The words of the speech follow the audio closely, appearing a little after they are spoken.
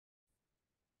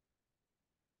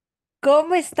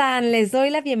¿Cómo están? Les doy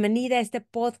la bienvenida a este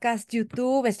podcast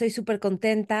YouTube. Estoy súper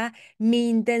contenta. Mi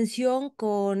intención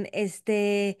con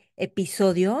este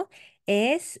episodio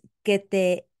es que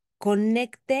te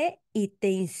conecte y te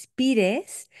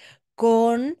inspires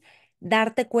con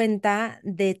darte cuenta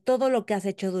de todo lo que has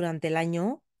hecho durante el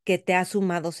año que te ha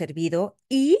sumado, servido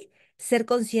y ser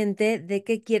consciente de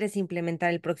qué quieres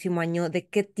implementar el próximo año, de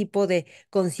qué tipo de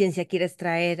conciencia quieres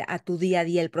traer a tu día a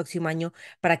día el próximo año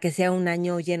para que sea un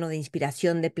año lleno de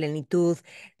inspiración, de plenitud,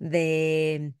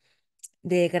 de,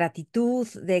 de gratitud,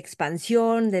 de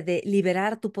expansión, de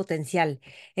liberar tu potencial.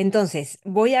 Entonces,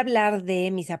 voy a hablar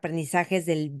de mis aprendizajes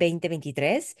del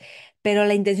 2023, pero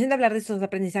la intención de hablar de estos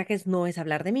aprendizajes no es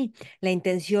hablar de mí. La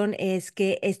intención es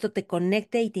que esto te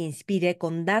conecte y te inspire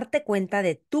con darte cuenta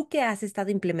de tú que has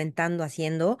estado implementando,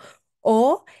 haciendo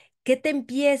o que te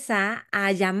empieza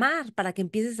a llamar para que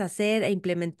empieces a hacer, a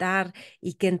implementar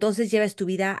y que entonces lleves tu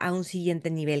vida a un siguiente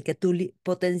nivel, que tu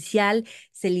potencial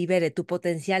se libere, tu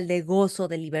potencial de gozo,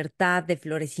 de libertad, de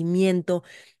florecimiento,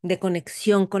 de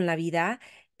conexión con la vida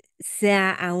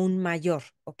sea aún mayor,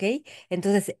 ¿ok?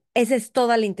 Entonces, esa es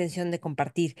toda la intención de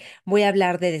compartir. Voy a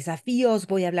hablar de desafíos,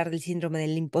 voy a hablar del síndrome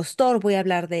del impostor, voy a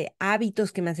hablar de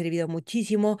hábitos que me han servido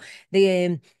muchísimo,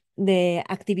 de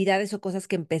actividades o cosas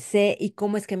que empecé y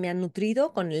cómo es que me han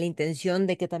nutrido con la intención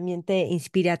de que también te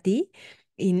inspire a ti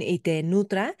y te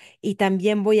nutra. Y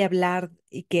también voy a hablar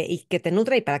y que te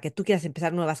nutra y para que tú quieras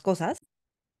empezar nuevas cosas.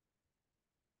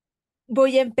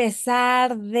 Voy a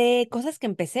empezar de cosas que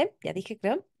empecé, ya dije,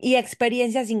 creo, y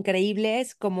experiencias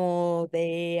increíbles como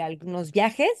de algunos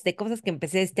viajes, de cosas que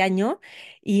empecé este año.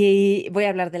 Y voy a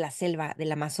hablar de la selva,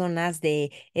 del Amazonas, de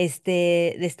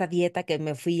esta dieta que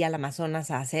me fui al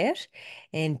Amazonas a hacer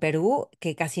en Perú,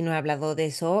 que casi no he hablado de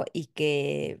eso y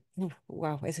que,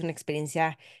 wow, es una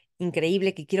experiencia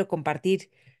increíble que quiero compartir,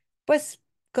 pues,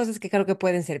 cosas que creo que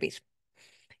pueden servir.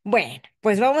 Bueno,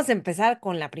 pues vamos a empezar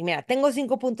con la primera. Tengo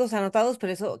 5 puntos anotados,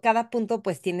 pero eso, cada punto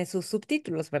pues tiene sus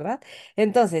subtítulos, ¿verdad?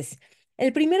 Entonces,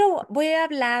 el primero voy a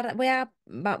hablar,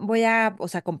 o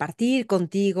sea, compartir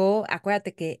contigo.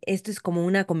 Acuérdate que esto es como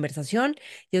una conversación.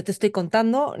 Yo te estoy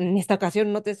contando, en esta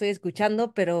ocasión no te estoy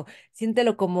escuchando, pero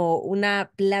siéntelo como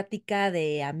una plática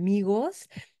de amigos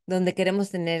donde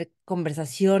queremos tener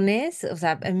conversaciones. O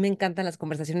sea, a mí me encantan las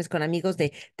conversaciones con amigos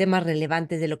de temas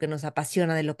relevantes, de lo que nos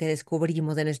apasiona, de lo que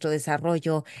descubrimos, de nuestro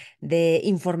desarrollo, de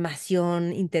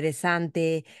información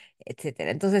interesante,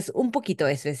 etcétera. Entonces, un poquito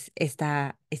eso es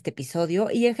este episodio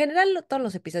y en general todos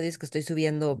los episodios que estoy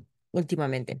subiendo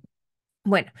últimamente.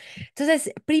 Bueno,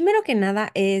 entonces, primero que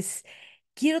nada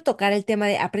quiero tocar el tema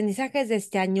de aprendizajes de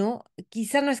este año.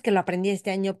 Quizá no es que lo aprendí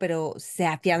este año, pero se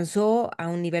afianzó a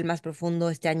un nivel más profundo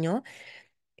este año.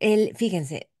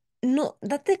 Fíjense, no,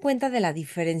 date cuenta de la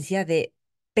diferencia de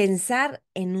pensar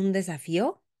en un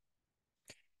desafío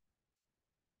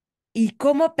y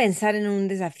cómo pensar en un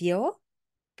desafío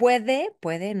puede,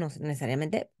 no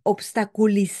necesariamente,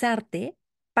 obstaculizarte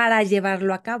para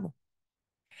llevarlo a cabo.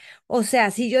 O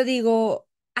sea, si yo digo,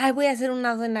 ay, voy a hacer un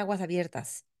nado en aguas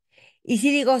abiertas. Y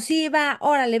si digo, sí, va,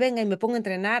 órale, venga, y me pongo a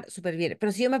entrenar, súper bien.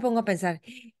 Pero si yo me pongo a pensar,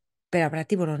 pero habrá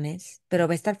tiburones, pero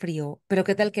va a estar frío, pero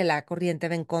qué tal que la corriente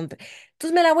va en contra.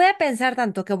 Entonces me la voy a pensar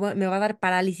tanto que me va a dar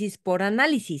parálisis por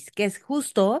análisis, que es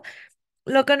justo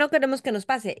lo que no queremos que nos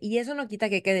pase. Y eso no quita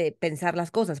que quede pensar las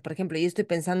cosas. Por ejemplo, yo estoy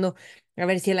pensando a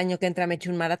ver si el año que entra me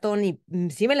echo un maratón y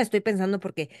sí me la estoy pensando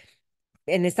porque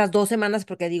en estas 2 semanas,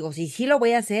 porque digo, si sí lo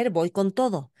voy a hacer, voy con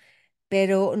todo,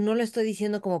 pero no lo estoy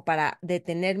diciendo como para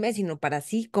detenerme, sino para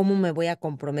sí cómo me voy a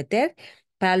comprometer,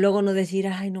 para luego no decir,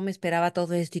 ay, no me esperaba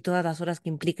todo esto y todas las horas que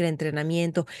implica el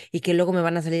entrenamiento y que luego me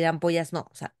van a salir ampollas. No,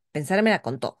 o sea, pensármela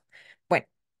con todo. Bueno,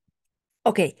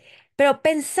 ok, pero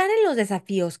pensar en los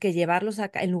desafíos que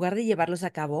en lugar de llevarlos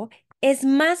a cabo, es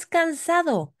más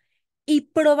cansado y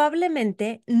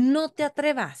probablemente no te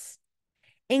atrevas.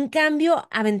 En cambio,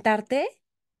 aventarte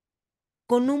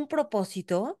con un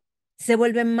propósito se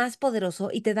vuelve más poderoso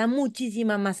y te da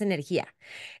muchísima más energía.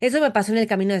 Eso me pasó en el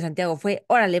Camino de Santiago. Fue,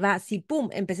 órale, va, sí,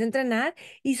 pum, empecé a entrenar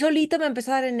y solito me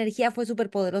empezó a dar energía, fue súper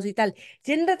poderoso y tal.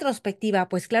 Si en retrospectiva,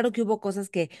 pues claro que hubo cosas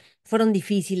que fueron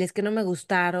difíciles, que no me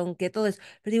gustaron, que todo eso.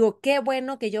 Pero digo, qué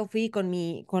bueno que yo fui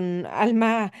con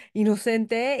alma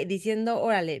inocente diciendo,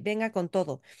 órale, venga con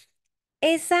todo.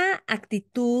 Esa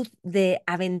actitud de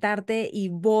aventarte y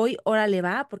voy, órale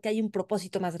va, porque hay un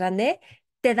propósito más grande,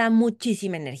 te da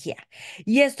muchísima energía.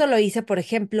 Y esto lo hice, por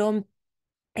ejemplo,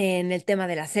 en el tema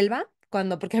de la selva,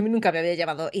 porque a mí nunca me había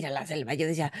llevado ir a la selva. Yo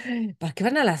decía, ¿para qué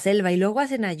van a la selva? Y luego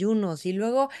hacen ayunos, y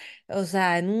luego, o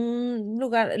sea, en un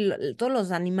lugar, todos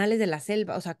los animales de la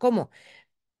selva, o sea, ¿cómo?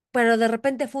 pero de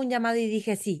repente fue un llamado y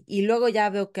dije sí, y luego ya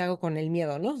veo qué hago con el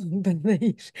miedo, ¿no? De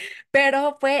ir.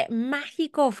 Pero fue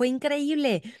mágico, fue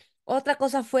increíble. Otra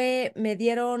cosa fue, me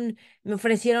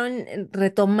ofrecieron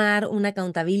retomar una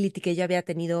accountability que yo había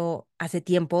tenido hace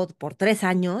tiempo, por 3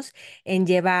 años, en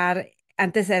llevar,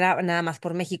 antes era nada más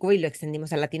por México y lo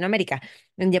extendimos a Latinoamérica,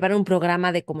 en llevar un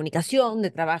programa de comunicación,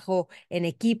 de trabajo en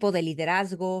equipo, de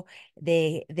liderazgo,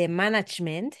 de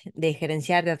management, de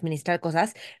gerenciar, de administrar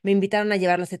cosas. Me invitaron a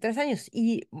llevarlo hace 3 años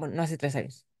y, bueno, no hace 3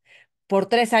 años, por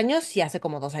 3 años y hace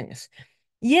como 2 años.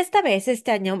 Y esta vez, este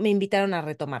año, me invitaron a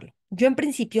retomarlo. Yo en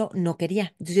principio no quería.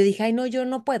 Entonces yo dije, ay, no, yo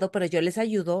no puedo, pero yo les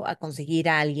ayudo a conseguir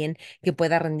a alguien que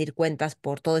pueda rendir cuentas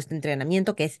por todo este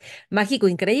entrenamiento que es mágico,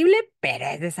 increíble, pero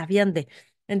es desafiante.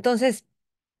 Entonces,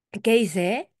 ¿qué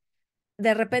hice?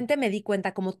 De repente me di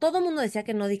cuenta, como todo el mundo decía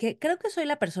que no, dije, creo que soy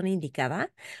la persona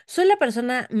indicada, soy la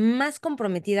persona más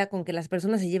comprometida con que las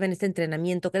personas se lleven este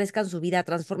entrenamiento, crezcan su vida,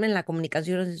 transformen la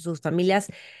comunicación en sus familias.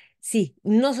 Sí,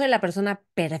 no soy la persona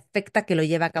perfecta que lo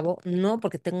lleva a cabo, no,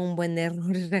 porque tengo un buen de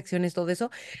errores, reacciones, todo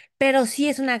eso, pero sí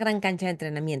es una gran cancha de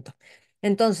entrenamiento.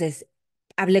 Entonces,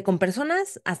 hablé con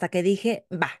personas hasta que dije,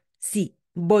 va, sí,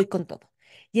 voy con todo.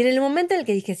 Y en el momento en el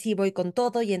que dije sí, voy con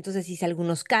todo, y entonces hice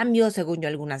algunos cambios, según yo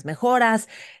algunas mejoras,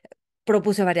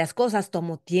 propuse varias cosas,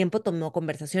 tomó tiempo, tomó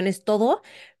conversaciones, todo,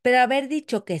 pero haber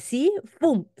dicho que sí,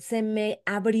 ¡pum!, se me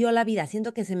abrió la vida,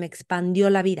 siento que se me expandió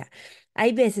la vida.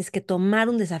 Hay veces que tomar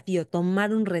un desafío,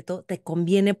 tomar un reto, te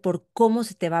conviene por cómo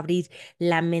se te va a abrir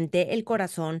la mente, el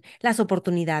corazón, las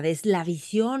oportunidades, la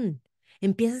visión.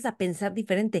 Empiezas a pensar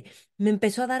diferente. Me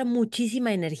empezó a dar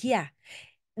muchísima energía.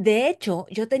 De hecho,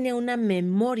 yo tenía una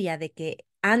memoria de que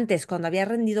antes, cuando había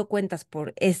rendido cuentas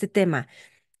por este tema,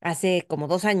 hace como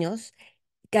 2 años,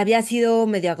 que había sido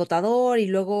medio agotador y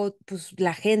luego, pues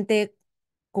la gente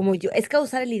como yo, es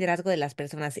causar el liderazgo de las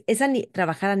personas, es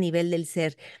trabajar a nivel del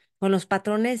ser, con los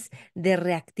patrones de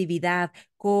reactividad,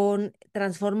 con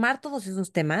transformar todos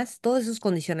esos temas, todos esos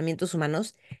condicionamientos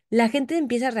humanos, la gente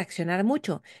empieza a reaccionar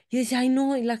mucho. Yo decía, ay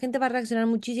no, y la gente va a reaccionar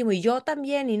muchísimo y yo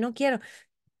también y no quiero.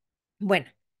 Bueno.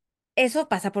 Eso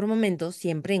pasa por momentos,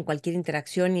 siempre en cualquier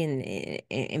interacción y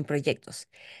en proyectos,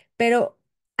 pero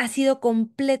ha sido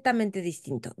completamente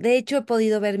distinto. De hecho, he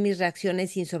podido ver mis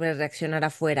reacciones sin sobrereaccionar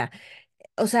afuera.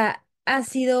 O sea, ha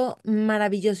sido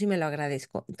maravilloso y me lo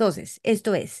agradezco. Entonces,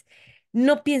 esto es,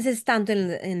 no pienses tanto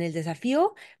en el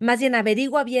desafío, más bien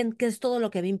averigua bien qué es todo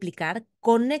lo que va a implicar,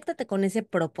 conéctate con ese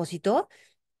propósito,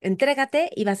 entrégate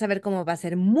y vas a ver cómo va a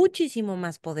ser muchísimo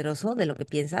más poderoso de lo que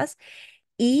piensas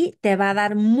y te va a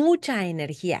dar mucha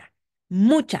energía,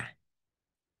 mucha.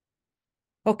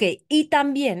 Ok, y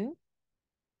también,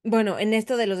 bueno, en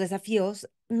esto de los desafíos,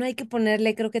 no hay que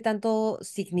ponerle, creo que tanto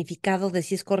significado de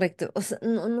si es correcto, o sea,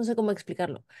 no, no sé cómo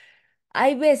explicarlo.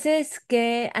 Hay veces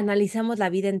que analizamos la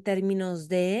vida en términos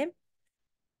de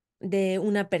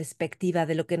una perspectiva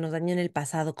de lo que nos dañó en el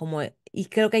pasado, como, y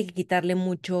creo que hay que quitarle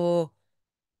mucho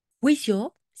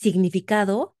juicio,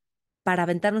 significado, para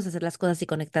aventarnos a hacer las cosas y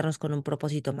conectarnos con un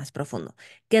propósito más profundo.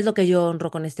 ¿Qué es lo que yo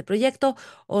honro con este proyecto?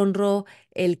 Honro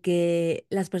el que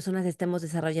las personas estemos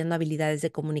desarrollando habilidades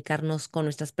de comunicarnos con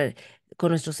con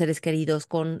nuestros seres queridos,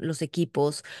 con los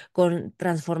equipos, con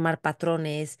transformar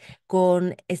patrones,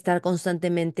 con estar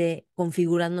constantemente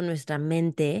configurando nuestra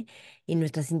mente y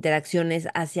nuestras interacciones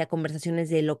hacia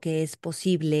conversaciones de lo que es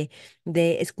posible,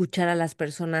 de escuchar a las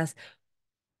personas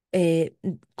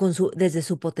desde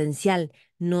su potencial,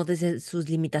 no desde sus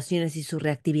limitaciones y su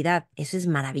reactividad. Eso es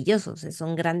maravilloso, o sea,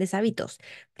 son grandes hábitos.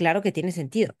 Claro que tiene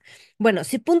sentido. Bueno,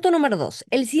 sí, punto número 2,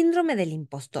 el síndrome del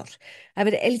impostor. A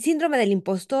ver, el síndrome del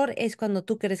impostor es cuando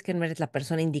tú crees que no eres la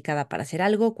persona indicada para hacer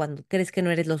algo, cuando crees que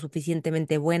no eres lo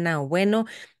suficientemente buena o bueno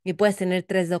y puedes tener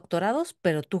 3 doctorados,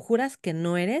 pero tú juras que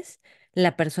no eres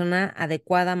la persona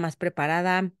adecuada, más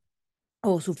preparada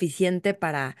o suficiente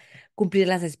para cumplir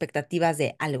las expectativas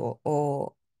de algo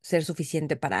o ser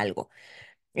suficiente para algo.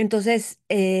 Entonces,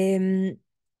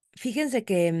 fíjense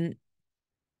que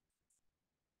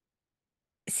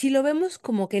si lo vemos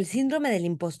como que el síndrome del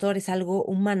impostor es algo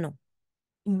humano,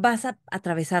 vas a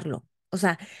atravesarlo. O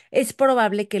sea, es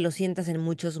probable que lo sientas en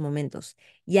muchos momentos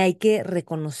y hay que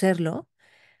reconocerlo,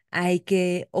 hay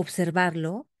que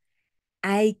observarlo,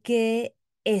 hay que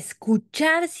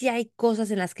escuchar si hay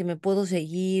cosas en las que me puedo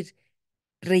seguir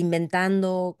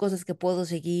reinventando, cosas que puedo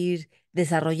seguir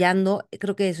desarrollando.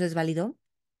 Creo que eso es válido,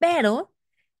 pero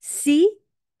sí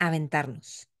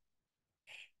aventarnos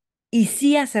y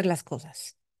sí hacer las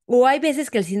cosas. O hay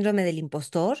veces que el síndrome del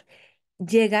impostor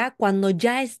llega cuando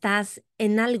ya estás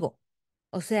en algo.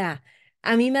 O sea,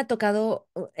 a mí me ha tocado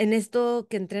en esto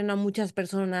que entreno a muchas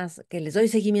personas, que les doy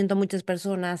seguimiento a muchas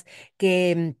personas,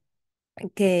 que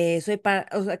que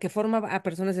o sea, que forma a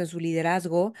personas en su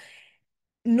liderazgo,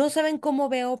 no saben cómo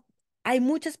veo. Hay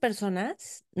muchas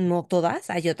personas, no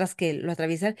todas, hay otras que lo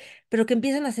atraviesan, pero que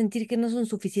empiezan a sentir que no son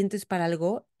suficientes para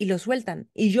algo y lo sueltan.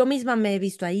 Y yo misma me he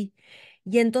visto ahí.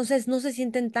 Y entonces no se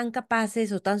sienten tan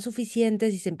capaces o tan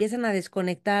suficientes y se empiezan a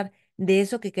desconectar de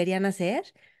eso que querían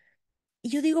hacer. Y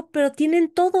yo digo, pero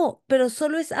tienen todo, pero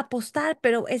solo es apostar,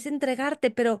 pero es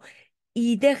entregarte, pero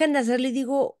y dejan de hacerlo y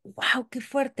digo, wow, qué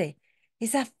fuerte.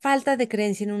 Esa falta de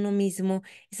creencia en uno mismo,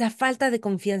 esa falta de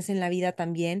confianza en la vida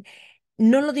también.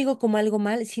 No lo digo como algo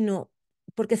mal, sino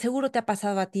porque seguro te ha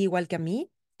pasado a ti igual que a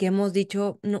mí, que hemos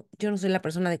dicho, no, yo no soy la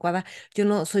persona adecuada, yo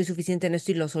no soy suficiente en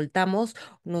esto y lo soltamos,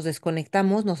 nos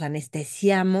desconectamos, nos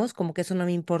anestesiamos, como que eso no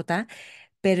me importa,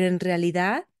 pero en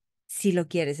realidad sí lo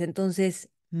quieres. Entonces,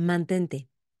 mantente.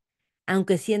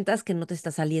 Aunque sientas que no te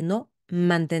está saliendo,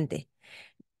 mantente.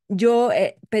 Yo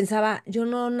pensaba, yo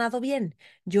no nado bien,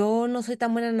 yo no soy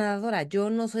tan buena nadadora, yo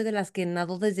no soy de las que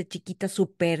nadó desde chiquita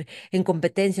súper en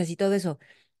competencias y todo eso.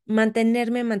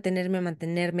 Mantenerme,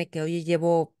 que hoy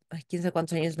llevo, ay, quién sabe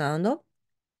cuántos años nadando,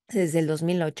 desde el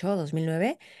 2008,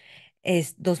 2009,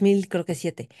 es 2000, creo que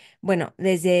 7. Bueno,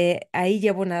 desde ahí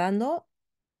llevo nadando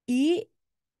y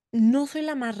no soy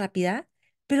la más rápida,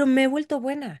 pero me he vuelto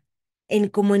buena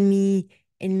como en mi,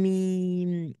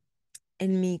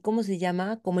 ¿cómo se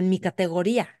llama? Como en mi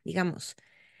categoría, digamos,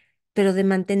 pero de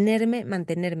mantenerme.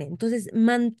 Entonces,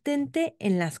 mantente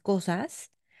en las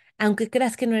cosas, aunque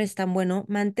creas que no eres tan bueno,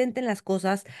 mantente en las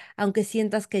cosas, aunque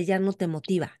sientas que ya no te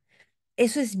motiva.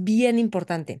 Eso es bien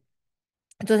importante.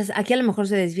 Entonces, aquí a lo mejor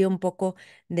se desvía un poco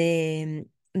del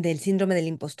síndrome del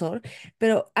impostor,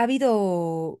 pero ha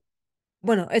habido,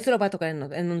 bueno, esto lo voy a tocar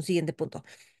en un siguiente punto.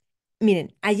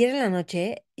 Miren, ayer en la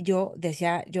noche yo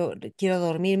decía, yo quiero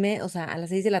dormirme, o sea, a las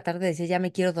 6 de la tarde decía, ya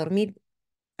me quiero dormir.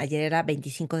 Ayer era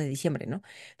 25 de diciembre, ¿no?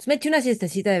 Entonces me eché una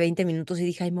siestecita de 20 minutos y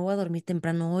dije, ay, me voy a dormir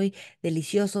temprano hoy,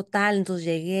 delicioso, tal. Entonces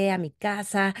llegué a mi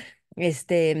casa,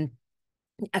 este,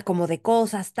 acomodé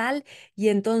cosas, tal. Y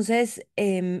entonces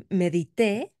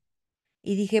medité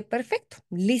y dije, perfecto,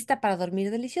 lista para dormir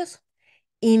delicioso.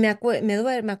 Y me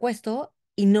acuesto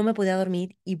y no me podía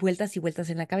dormir y vueltas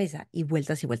en la cabeza y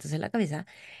vueltas en la cabeza.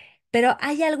 Pero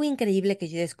hay algo increíble que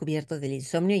yo he descubierto del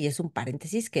insomnio y es un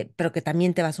paréntesis pero que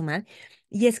también te va a sumar.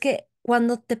 Y es que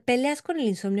cuando te peleas con el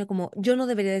insomnio, como yo no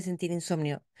debería de sentir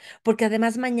insomnio, porque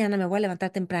además mañana me voy a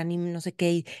levantar temprano y no sé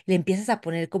qué, y le empiezas a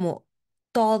poner como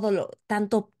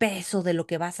tanto peso de lo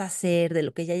que vas a hacer, de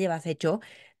lo que ya llevas hecho,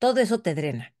 todo eso te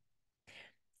drena.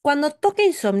 Cuando toca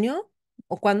insomnio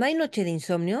o cuando hay noche de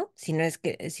insomnio, si no es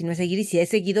seguir y si he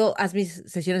seguido, haz mis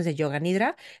sesiones de yoga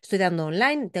nidra, estoy dando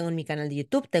online, tengo en mi canal de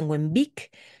YouTube, tengo en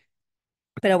Vic,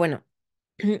 pero bueno,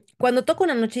 cuando toco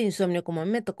una noche de insomnio como a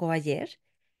mí me tocó ayer,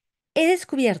 he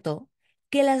descubierto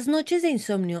que las noches de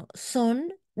insomnio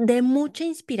son de mucha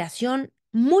inspiración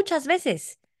muchas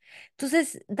veces.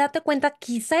 Entonces, date cuenta,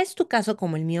 quizá es tu caso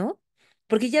como el mío,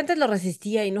 porque ya antes lo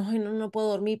resistía y no, ay, no, no puedo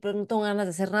dormir, pero no tengo ganas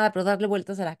de hacer nada, pero darle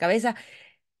vueltas a la cabeza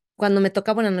cuando me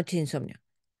tocaba una noche de insomnio.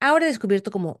 Ahora he descubierto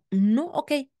como, no,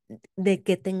 ok, de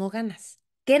qué tengo ganas,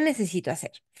 qué necesito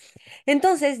hacer.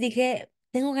 Entonces dije,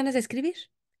 tengo ganas de escribir.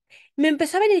 Me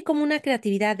empezó a venir como una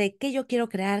creatividad de qué yo quiero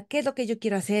crear, qué es lo que yo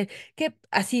quiero hacer, qué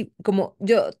así como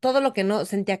yo, todo lo que no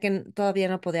sentía que todavía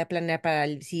no podía planear para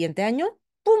el siguiente año,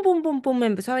 pum, pum, pum, pum, me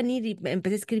empezó a venir y me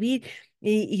empecé a escribir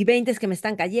y 20 que me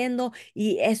están cayendo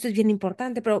y esto es bien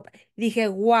importante, pero dije,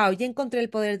 wow, ya encontré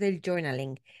el poder del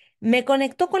journaling. Me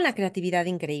conectó con la creatividad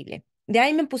increíble. De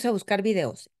ahí me puse a buscar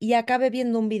videos y acabé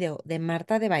viendo un video de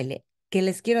Marta de baile que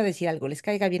les quiero decir algo, les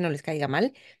caiga bien o les caiga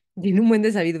mal. Tiene un buen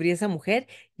de sabiduría esa mujer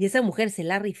y esa mujer se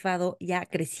la ha rifado y ha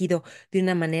crecido de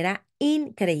una manera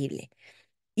increíble.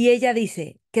 Y ella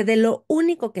dice que de lo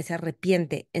único que se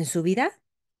arrepiente en su vida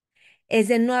es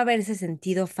de no haberse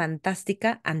sentido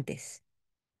fantástica antes,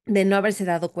 de no haberse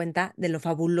dado cuenta de lo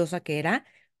fabulosa que era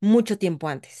mucho tiempo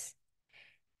antes.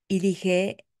 Y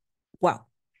dije, wow,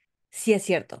 sí es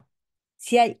cierto.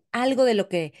 Sí hay algo de lo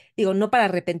que, digo, no para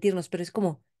arrepentirnos, pero es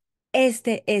como,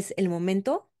 este es el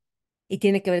momento y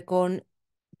tiene que ver con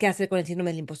qué hacer con el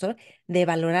síndrome del impostor, de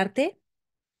valorarte,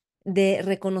 de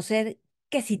reconocer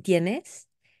que sí tienes,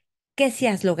 que sí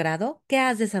has logrado, que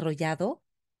has desarrollado,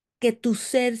 que tu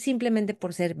ser simplemente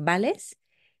por ser vales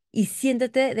y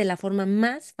siéntete de la forma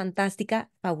más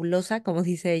fantástica, fabulosa, como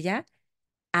dice ella,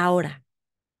 ahora.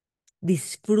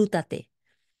 Disfrútate.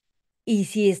 Y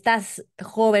si estás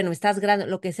joven o estás grande,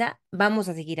 lo que sea, vamos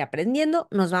a seguir aprendiendo,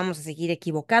 nos vamos a seguir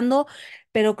equivocando,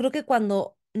 pero creo que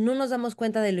cuando no nos damos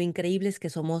cuenta de lo increíbles que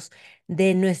somos,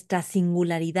 de nuestra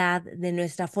singularidad, de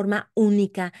nuestra forma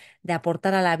única de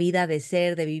aportar a la vida, de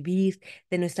ser, de vivir,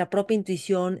 de nuestra propia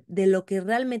intuición, de lo que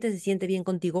realmente se siente bien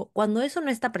contigo. Cuando eso no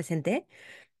está presente,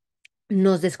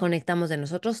 nos desconectamos de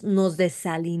nosotros, nos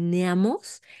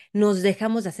desalineamos, nos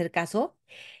dejamos de hacer caso,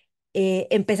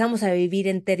 empezamos a vivir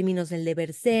en términos del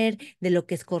deber ser, de lo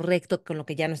que es correcto con lo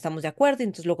que ya no estamos de acuerdo, y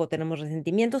entonces luego tenemos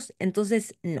resentimientos.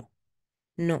 Entonces, no,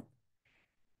 no.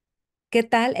 ¿Qué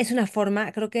tal? Es una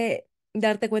forma, creo que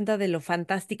darte cuenta de lo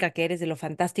fantástica que eres, de lo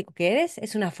fantástico que eres,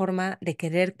 es una forma de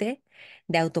quererte,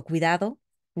 de autocuidado,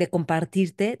 de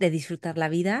compartirte, de disfrutar la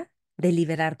vida, de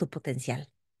liberar tu potencial.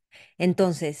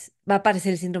 Entonces, ¿va a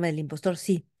aparecer el síndrome del impostor?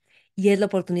 Sí. Y es la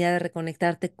oportunidad de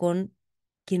reconectarte con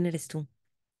quién eres tú,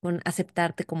 con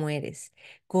aceptarte como eres,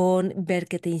 con ver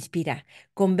qué te inspira,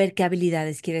 con ver qué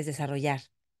habilidades quieres desarrollar.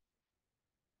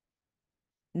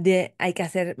 Hay que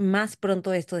hacer más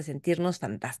pronto esto de sentirnos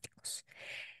fantásticos.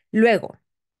 Luego,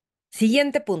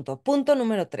 siguiente punto, punto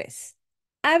número 3.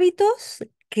 Hábitos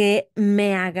que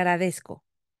me agradezco.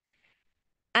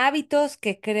 Hábitos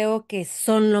que creo que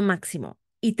son lo máximo.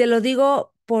 Y te lo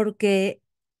digo porque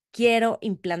quiero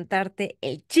implantarte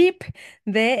el chip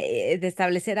de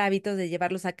establecer hábitos, de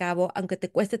llevarlos a cabo, aunque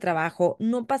te cueste trabajo,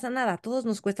 no pasa nada. A todos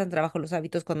nos cuestan trabajo los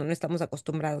hábitos cuando no estamos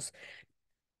acostumbrados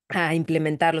a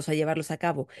implementarlos, a llevarlos a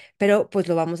cabo. Pero pues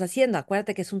lo vamos haciendo.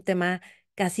 Acuérdate que es un tema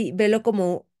casi, velo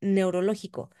como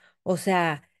neurológico. O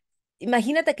sea,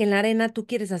 imagínate que en la arena tú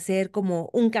quieres hacer como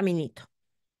un caminito,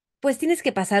 pues tienes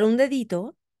que pasar un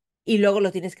dedito y luego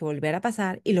lo tienes que volver a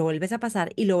pasar y lo vuelves a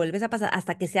pasar y lo vuelves a pasar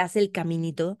hasta que se hace el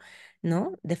caminito,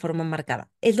 ¿no? De forma marcada.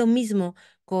 Es lo mismo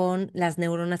con las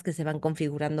neuronas que se van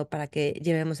configurando para que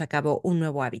llevemos a cabo un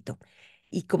nuevo hábito.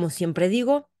 Y como siempre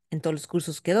digo, en todos los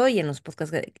cursos que doy, en los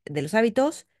podcasts de los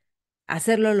hábitos,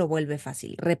 hacerlo lo vuelve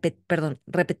fácil.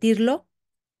 Repetirlo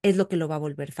es lo que lo va a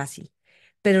volver fácil.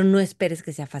 Pero no esperes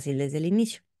que sea fácil desde el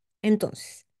inicio.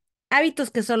 Entonces,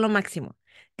 hábitos que son lo máximo,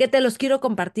 que te los quiero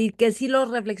compartir, que sí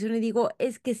los reflexiono y digo,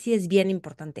 es que sí es bien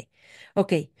importante.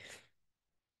 Ok,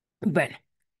 bueno,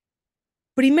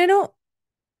 primero,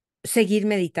 seguir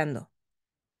meditando.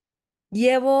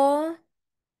 Llevo,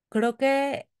 creo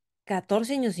que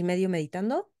 14 años y medio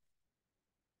meditando.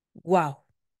 ¡Wow!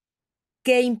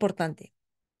 ¡Qué importante!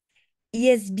 Y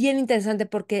es bien interesante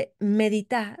porque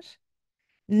meditar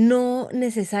no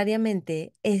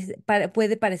necesariamente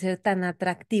puede parecer tan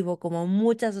atractivo como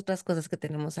muchas otras cosas que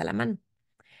tenemos a la mano.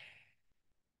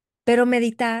 Pero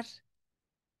meditar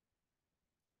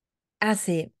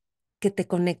hace que te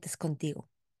conectes contigo,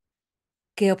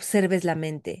 que observes la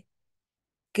mente,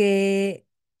 que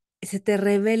se te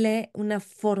revele una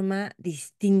forma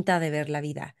distinta de ver la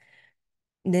vida,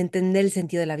 de entender el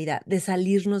sentido de la vida, de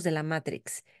salirnos de la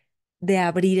Matrix, de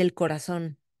abrir el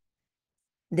corazón,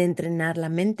 de entrenar la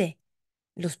mente,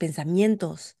 los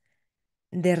pensamientos,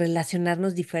 de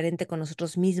relacionarnos diferente con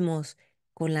nosotros mismos,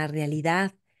 con la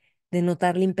realidad, de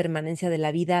notar la impermanencia de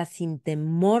la vida sin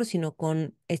temor, sino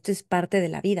con esto es parte de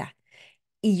la vida.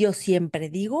 Y yo siempre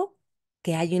digo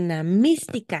que hay una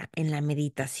mística en la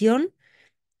meditación,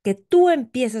 que tú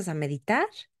empiezas a meditar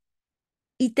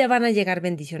y te van a llegar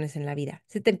bendiciones en la vida.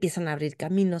 Se te empiezan a abrir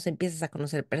caminos, empiezas a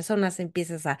conocer personas,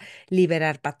 empiezas a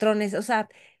liberar patrones, o sea,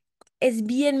 es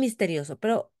bien misterioso,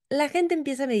 pero la gente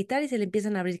empieza a meditar y se le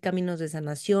empiezan a abrir caminos de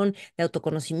sanación, de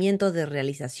autoconocimiento, de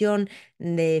realización,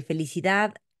 de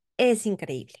felicidad. Es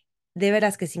increíble, de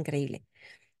veras que es increíble.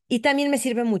 Y también me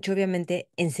sirve mucho, obviamente,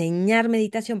 enseñar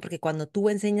meditación, porque cuando tú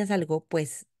enseñas algo,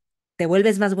 pues te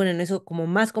vuelves más bueno en eso, como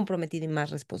más comprometido y más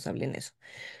responsable en eso.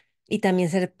 Y también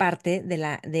ser parte de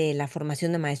la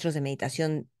formación de maestros de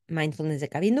meditación mindfulness de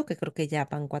Cabindo, que creo que ya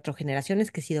van 4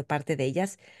 generaciones, que he sido parte de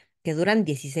ellas, que duran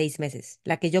 16 meses.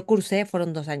 La que yo cursé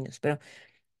fueron 2 años, pero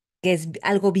que es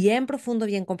algo bien profundo,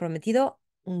 bien comprometido.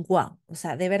 Wow, o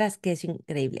sea, de veras que es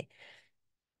increíble.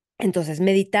 Entonces,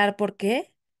 meditar, ¿por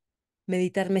qué?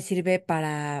 Meditar me sirve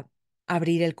para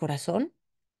abrir el corazón,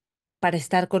 para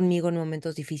estar conmigo en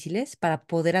momentos difíciles, para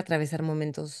poder atravesar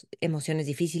momentos, emociones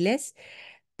difíciles,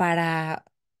 para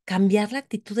cambiar la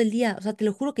actitud del día. O sea, te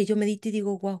lo juro que yo medito y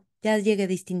digo, wow, ya llegué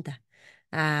distinta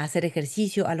a hacer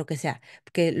ejercicio, a lo que sea,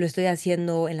 porque lo estoy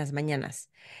haciendo en las mañanas.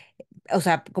 O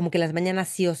sea, como que en las mañanas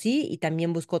sí o sí, y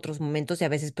también busco otros momentos, y a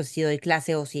veces pues si doy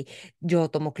clase o si yo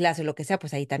tomo clase o lo que sea,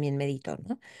 pues ahí también medito,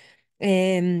 ¿no?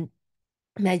 Em,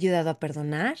 Me ha ayudado a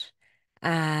perdonar,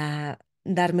 a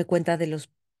darme cuenta de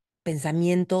los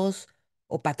pensamientos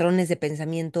o patrones de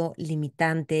pensamiento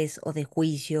limitantes o de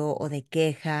juicio o de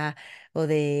queja o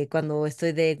de cuando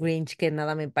estoy de Grinch que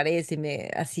nada me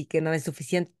parece, así que nada es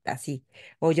suficiente, así,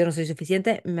 o yo no soy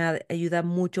suficiente, ayuda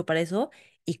mucho para eso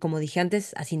y como dije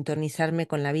antes, a sintonizarme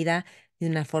con la vida de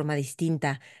una forma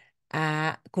distinta,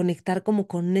 a conectar como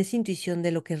con esa intuición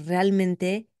de lo que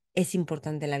realmente es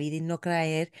importante en la vida y no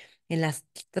caer en las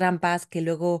trampas que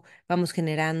luego vamos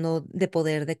generando de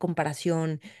poder, de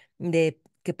comparación, de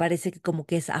que parece que como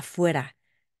que es afuera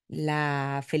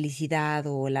la felicidad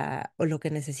o lo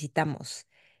que necesitamos.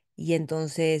 Y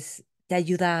entonces te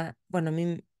ayuda, bueno, a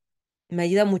mí me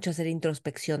ayuda mucho a hacer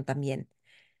introspección también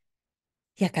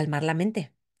y a calmar la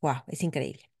mente. Wow, es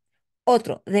increíble.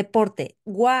 Otro, deporte.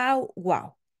 Wow,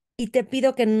 wow. Y te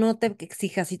pido que no te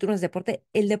exijas si tú no es deporte.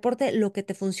 El deporte, lo que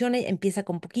te funcione, empieza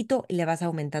con poquito y le vas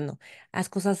aumentando. Haz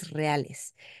cosas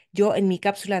reales. Yo en mi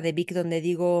cápsula de Vic, donde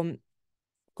digo,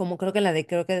 como creo que en la de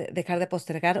creo que dejar de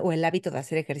postergar o el hábito de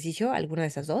hacer ejercicio, alguna de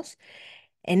esas dos,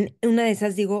 en una de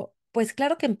esas digo, pues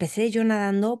claro que empecé yo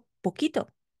nadando poquito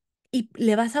y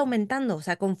le vas aumentando, o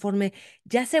sea, conforme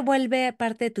ya se vuelve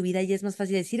parte de tu vida y es más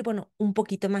fácil decir, bueno, un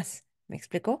poquito más, ¿me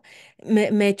explico?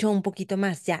 Me echo un poquito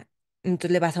más, ya,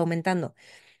 entonces le vas aumentando.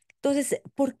 Entonces,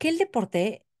 ¿por qué el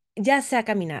deporte? Ya sea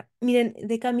caminar. Miren,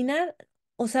 de caminar,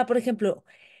 o sea, por ejemplo,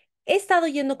 he estado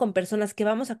yendo con personas que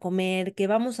vamos a comer, que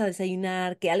vamos a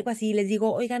desayunar, que algo así, les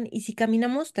digo, oigan, ¿y si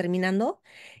caminamos terminando?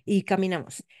 Y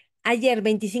caminamos. Ayer,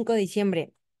 25 de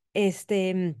diciembre,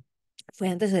 fue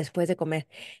antes o después de comer.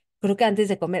 Creo que antes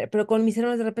de comer, pero con mis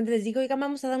hermanos de repente les digo, oigan,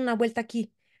 vamos a dar una vuelta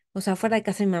aquí. O sea, fuera de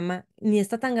casa de mi mamá, ni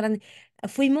está tan grande.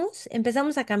 Fuimos,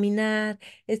 empezamos a caminar,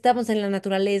 estábamos en la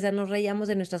naturaleza, nos reíamos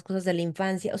de nuestras cosas de la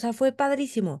infancia. O sea, fue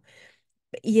padrísimo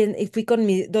y fui con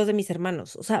dos de mis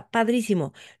hermanos, o sea,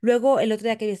 padrísimo. Luego, el otro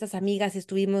día que vi a estas amigas,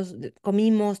 estuvimos,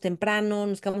 comimos temprano,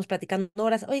 nos quedamos platicando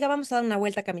horas, oiga, vamos a dar una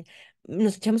vuelta a caminar.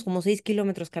 Nos echamos como 6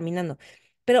 kilómetros caminando.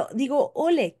 Pero digo,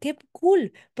 ole, qué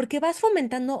cool, porque vas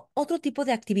fomentando otro tipo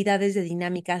de actividades, de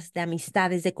dinámicas, de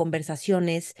amistades, de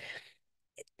conversaciones.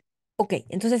 Ok,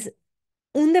 entonces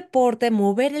un deporte,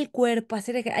 mover el cuerpo,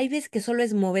 hay veces que solo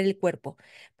es mover el cuerpo,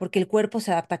 porque el cuerpo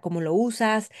se adapta a cómo lo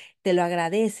usas, te lo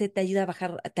agradece, te ayuda a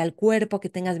bajarte al cuerpo, que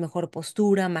tengas mejor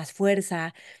postura, más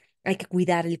fuerza. Hay que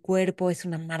cuidar el cuerpo, es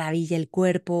una maravilla el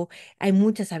cuerpo, hay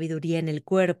mucha sabiduría en el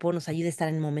cuerpo, nos ayuda a estar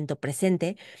en el momento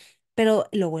presente, pero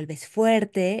lo vuelves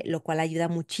fuerte, lo cual ayuda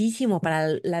muchísimo para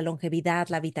la longevidad,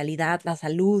 la vitalidad, la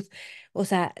salud. O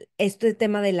sea, este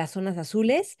tema de las zonas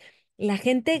azules, la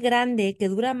gente grande que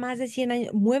dura más de 100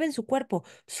 años, mueven su cuerpo,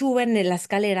 suben en las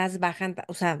escaleras, bajan,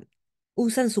 o sea,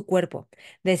 usan su cuerpo.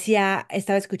 Decía,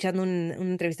 estaba escuchando una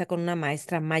entrevista con una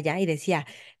maestra maya y decía,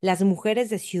 las mujeres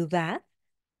de ciudad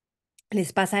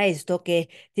les pasa esto, que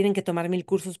tienen que tomar 1000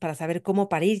 cursos para saber cómo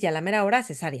parir y a la mera hora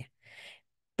cesárea,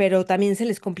 pero también se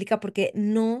les complica porque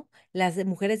no, las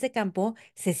mujeres de campo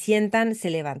se sientan, se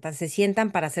levantan, se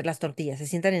sientan para hacer las tortillas, se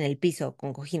sientan en el piso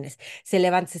con cojines, se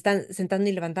levantan, se están sentando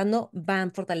y levantando,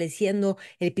 van fortaleciendo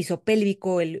el piso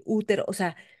pélvico, el útero, o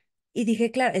sea, y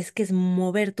dije, claro, es que es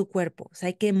mover tu cuerpo, o sea,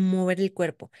 hay que mover el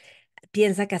cuerpo.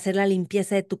 Piensa que hacer la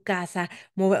limpieza de tu casa,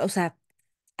 mover, o sea,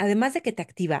 además de que te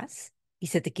activas y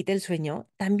se te quita el sueño,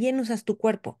 también usas tu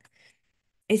cuerpo.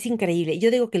 Es increíble.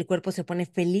 Yo digo que el cuerpo se pone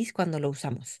feliz cuando lo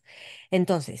usamos.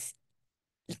 Entonces,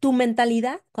 tu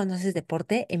mentalidad cuando haces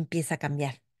deporte empieza a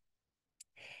cambiar.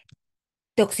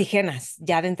 Te oxigenas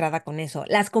ya de entrada con eso.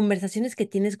 Las conversaciones que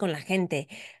tienes con la gente,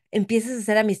 empiezas a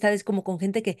hacer amistades como con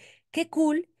gente que, qué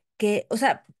cool, que, o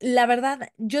sea, la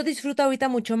verdad, yo disfruto ahorita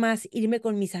mucho más irme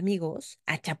con mis amigos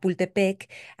a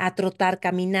Chapultepec, a trotar,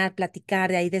 caminar,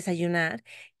 platicar, de ahí desayunar,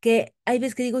 que hay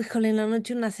veces que digo, híjole, en la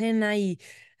noche una cena y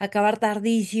acabar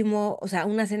tardísimo, o sea,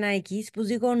 una cena X, pues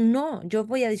digo, no, yo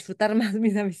voy a disfrutar más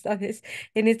mis amistades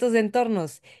en estos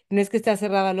entornos. No es que esté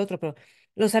cerrado al otro, pero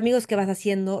los amigos que vas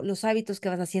haciendo, los hábitos que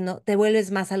vas haciendo, te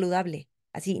vuelves más saludable.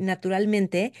 Así,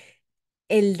 naturalmente,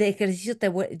 el de ejercicio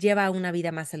lleva a una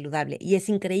vida más saludable. Y es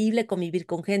increíble convivir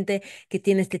con gente que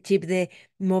tiene este chip de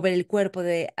mover el cuerpo,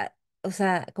 o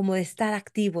sea, como de estar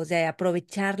activos, de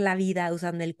aprovechar la vida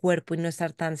usando el cuerpo y no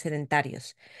estar tan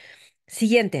sedentarios.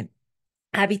 Siguiente,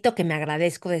 hábito que me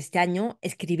agradezco de este año,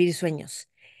 escribir sueños.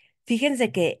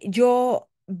 Fíjense que yo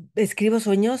escribo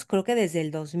sueños, creo que desde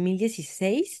el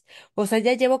 2016, o sea,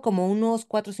 ya llevo como unos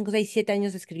 4, 5, 6, 7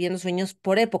 años escribiendo sueños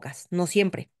por épocas, no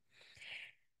siempre.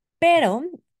 Pero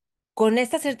con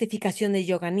esta certificación de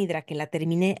Yoga Nidra, que la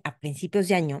terminé a principios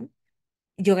de año,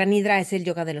 Yoga Nidra es el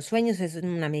yoga de los sueños, es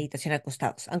una meditación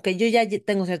acostados. Aunque yo ya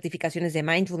tengo certificaciones de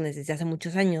mindfulness desde hace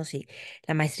muchos años y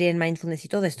la maestría en mindfulness y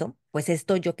todo esto, pues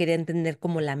esto yo quería entender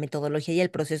como la metodología y el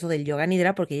proceso del Yoga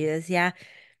Nidra, porque yo decía,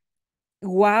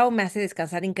 wow, me hace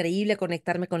descansar increíble,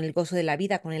 conectarme con el gozo de la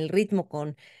vida, con el ritmo,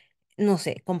 con, no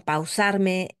sé, con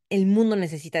pausarme. El mundo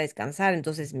necesita descansar,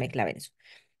 entonces me clavé en eso.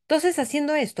 Entonces,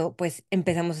 haciendo esto, pues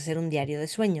empezamos a hacer un diario de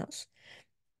sueños.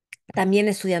 También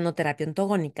estudiando terapia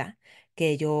ontogónica,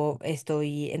 que yo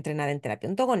estoy entrenada en terapia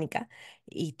ontogónica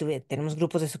y tenemos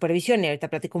grupos de supervisión y ahorita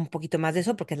platico un poquito más de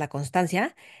eso porque es la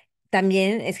constancia.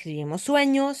 También escribimos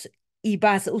sueños y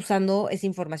vas usando esa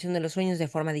información de los sueños de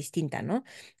forma distinta, ¿no?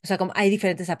 O sea, como hay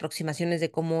diferentes aproximaciones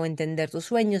de cómo entender tus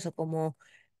sueños o cómo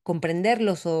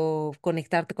comprenderlos o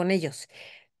conectarte con ellos.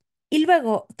 Y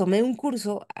luego tomé un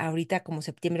curso ahorita como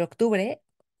septiembre, octubre,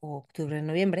 o octubre,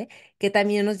 noviembre, que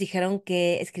también nos dijeron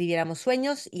que escribiéramos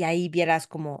sueños y ahí vieras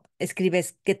cómo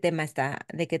escribes qué tema está,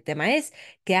 de qué tema es,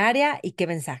 qué área y qué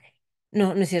mensaje.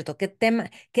 No, no es cierto, qué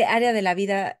tema, qué área de la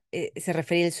vida se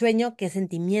refería el sueño, qué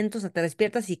sentimientos, o sea, te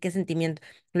despiertas y qué sentimiento.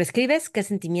 Lo escribes, qué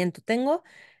sentimiento tengo.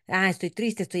 Ah, estoy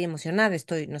triste, estoy emocionada,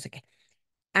 estoy no sé qué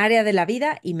área de la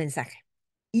vida y mensaje.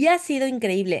 Y ha sido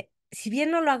increíble. Si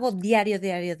bien no lo hago diario,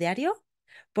 diario, diario,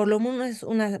 por lo menos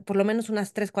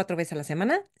unas 3, 4 veces a la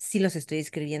semana, sí los estoy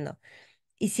escribiendo.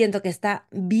 Y siento que está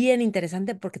bien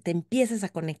interesante porque te empiezas a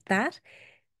conectar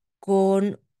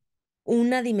con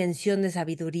una dimensión de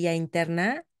sabiduría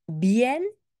interna bien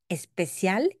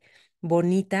especial,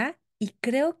 bonita y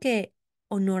creo que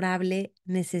honorable,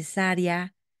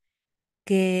 necesaria,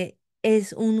 que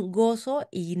es un gozo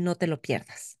y no te lo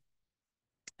pierdas.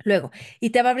 Luego,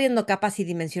 y te va abriendo capas y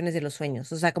dimensiones de los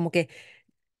sueños, o sea, como que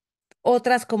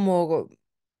otras como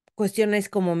cuestiones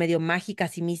como medio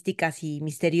mágicas y místicas y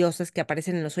misteriosas que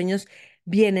aparecen en los sueños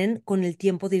vienen con el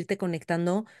tiempo de irte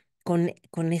conectando con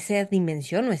esa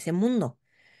dimensión o ese mundo.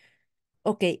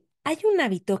 Ok, hay un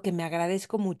hábito que me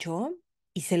agradezco mucho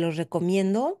y se los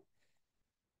recomiendo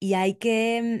y hay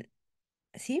que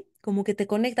 ¿sí? Como que te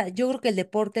conecta. Yo creo que el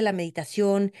deporte, la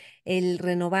meditación, el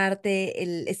renovarte,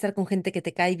 el estar con gente que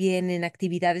te cae bien, en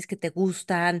actividades que te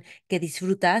gustan, que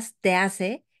disfrutas, te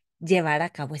hace llevar a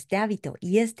cabo este hábito.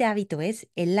 Y este hábito es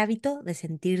el hábito de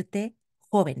sentirte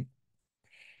joven.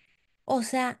 O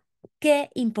sea, qué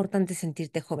importante es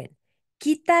sentirte joven.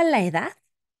 Quita la edad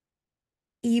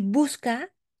y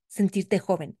busca sentirte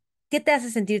joven. ¿Qué te hace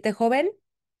sentirte joven?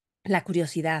 La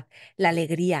curiosidad, la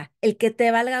alegría, el que te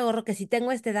valga gorro, que si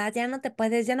tengo esta edad ya no te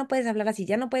puedes, ya no puedes hablar así,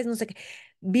 ya no puedes, no sé qué.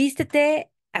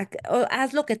 Vístete,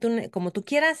 haz lo que tú, como tú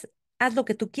quieras, haz lo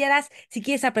que tú quieras. Si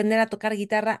quieres aprender a tocar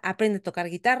guitarra, aprende a tocar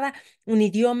guitarra, un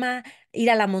idioma,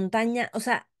 ir a la montaña, o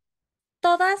sea,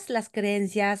 todas las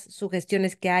creencias,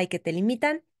 sugestiones que hay que te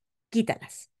limitan,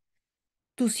 quítalas.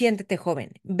 Tú siéntete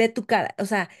joven, ve tu cara, o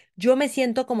sea, yo me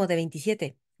siento como de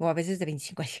 27 o a veces de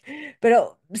 25 años,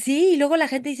 pero sí, y luego la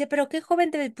gente dice, pero qué joven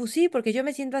te ves, pues sí, porque yo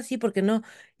me siento así, porque no,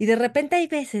 y de repente hay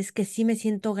veces que sí me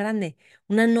siento grande,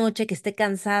 una noche que esté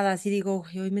cansada, así digo,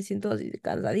 "Uy, hoy me siento así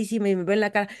cansadísima y me veo en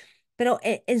la cara, pero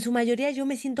en su mayoría yo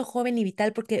me siento joven y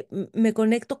vital porque me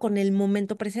conecto con el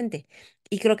momento presente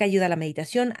y creo que ayuda a la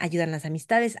meditación, ayudan las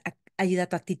amistades, ayuda a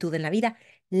tu actitud en la vida.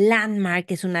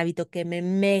 Landmark es un hábito que me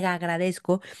mega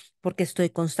agradezco porque estoy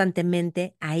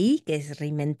constantemente ahí, que es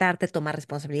reinventarte, tomar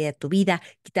responsabilidad de tu vida,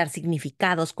 quitar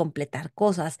significados, completar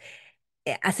cosas,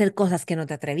 hacer cosas que no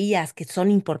te atrevías, que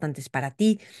son importantes para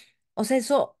ti. O sea,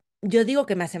 eso yo digo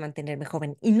que me hace mantenerme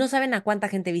joven. Y no saben a cuánta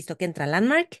gente he visto que entra a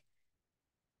Landmark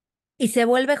y se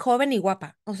vuelve joven y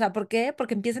guapa. O sea, ¿por qué?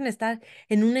 Porque empiezan a estar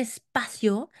en un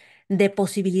espacio de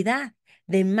posibilidad,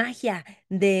 de magia,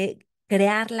 de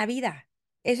crear la vida.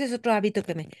 Ese es otro hábito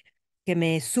que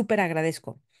me súper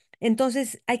agradezco.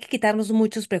 Entonces, hay que quitarnos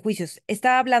muchos prejuicios.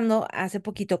 Estaba hablando hace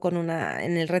poquito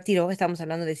en el retiro, estábamos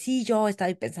hablando de sí, yo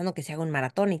estaba pensando que se haga un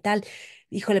maratón y tal.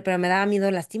 Híjole, pero me daba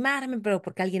miedo lastimarme, pero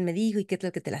porque alguien me dijo, ¿y qué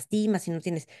tal que te lastimas si no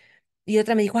tienes? Y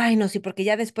otra me dijo, ay, no, sí, porque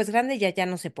ya después grande ya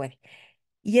no se puede.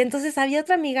 Y entonces había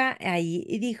otra amiga ahí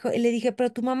y le dije,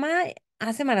 pero tu mamá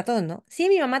hace maratón, ¿no? Sí,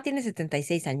 mi mamá tiene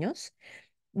 76 años.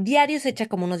 Diario se echa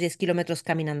como unos 10 kilómetros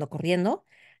caminando, corriendo.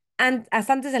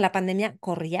 Hasta antes de la pandemia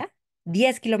corría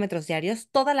 10 kilómetros diarios,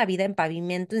 toda la vida en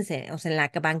pavimento, o sea, en la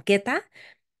banqueta,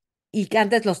 y que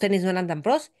antes los tenis no eran tan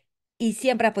pros, y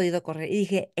siempre ha podido correr. Y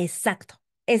dije, exacto,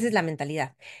 esa es la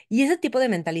mentalidad. Y ese tipo de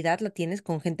mentalidad la tienes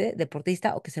con gente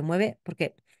deportista o que se mueve,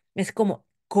 porque es como,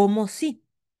 ¿cómo sí?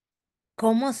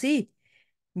 ¿Cómo sí?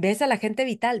 Ves a la gente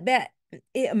vital. Vea,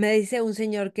 me dice un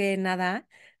señor que nada,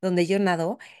 donde yo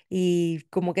nado, y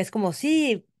como que es como,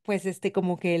 sí, pues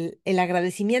como que el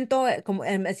agradecimiento, como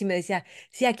así me decía,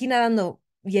 sí, aquí nadando,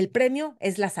 y el premio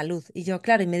es la salud. Y yo,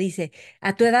 claro, y me dice,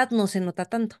 a tu edad no se nota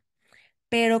tanto,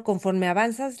 pero conforme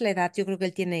avanzas la edad, yo creo que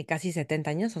él tiene casi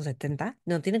 70 años o 70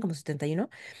 no, tiene como 71.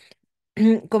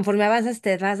 Conforme avanzas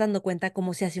te vas dando cuenta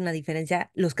cómo se hace una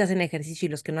diferencia los que hacen ejercicio y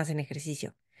los que no hacen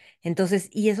ejercicio. Entonces,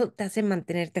 y eso te hace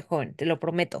mantenerte joven, te lo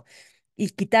prometo. Y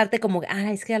quitarte como,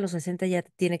 es que a los 60 ya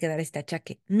te tiene que dar este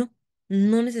achaque. No,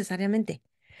 no necesariamente.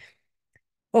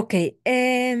 Ok,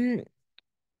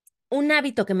 Un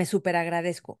hábito que me súper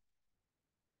agradezco.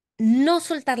 No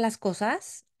soltar las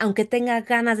cosas, aunque tenga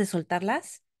ganas de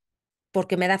soltarlas,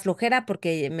 porque me da flojera,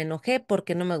 porque me enojé,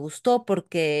 porque no me gustó,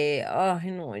 porque,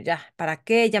 ay, no, ya, ¿para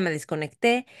qué? Ya me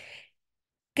desconecté.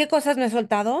 ¿Qué cosas no he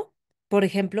soltado? Por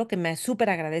ejemplo, que me súper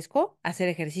agradezco hacer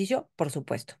ejercicio, por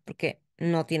supuesto, porque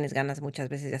no tienes ganas muchas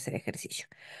veces de hacer ejercicio.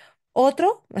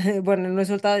 Otro, bueno, no he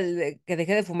soltado que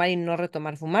dejé de fumar y no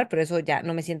retomar fumar, pero eso ya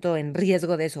no me siento en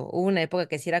riesgo de eso. Hubo una época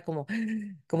que sí era como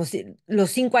si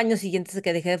los 5 años siguientes de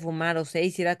que dejé de fumar o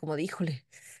 6, y era como de, híjole,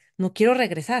 no quiero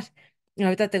regresar. Y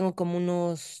ahorita tengo como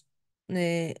unos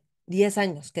 10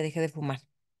 años que dejé de fumar.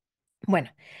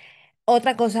 Bueno,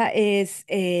 otra cosa es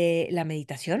la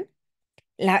meditación,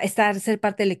 ser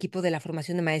parte del equipo de la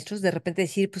formación de maestros, de repente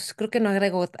decir, pues creo que no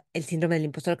agrego el síndrome del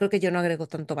impostor, creo que yo no agrego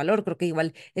tanto valor, creo que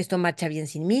igual esto marcha bien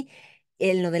sin mí.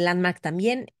 Lo de Landmark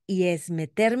también, y es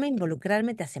meterme,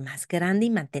 involucrarme, te hace más grande y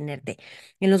mantenerte.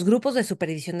 En los grupos de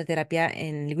supervisión de terapia,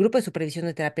 en el grupo de supervisión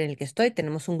de terapia en el que estoy,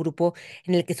 tenemos un grupo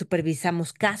en el que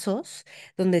supervisamos casos,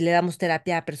 donde le damos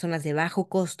terapia a personas de bajo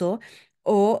costo,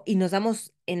 y nos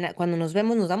damos, cuando nos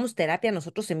vemos, nos damos terapia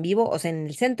nosotros en vivo, o sea, en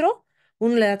el centro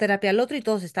uno le da terapia al otro y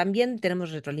todos están bien, tenemos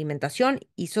retroalimentación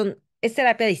y es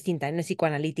terapia distinta, no es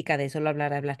psicoanalítica de solo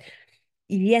hablar, hablar.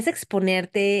 Y es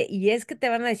exponerte y es que te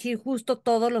van a decir justo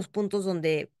todos los puntos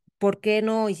donde, ¿por qué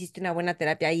no hiciste una buena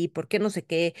terapia ahí? ¿Por qué no sé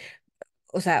qué?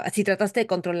 O sea, si trataste de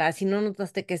controlar, si no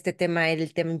notaste que este tema era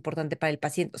el tema importante para el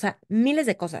paciente, o sea, miles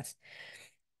de cosas.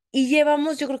 Y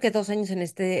llevamos, yo creo que 2 años en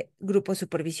este grupo de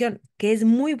supervisión, que es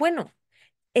muy bueno.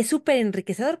 Es súper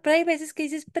enriquecedor, pero hay veces que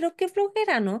dices, pero qué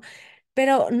flojera, ¿no?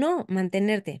 Pero no,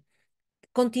 mantenerte.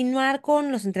 Continuar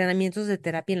con los entrenamientos de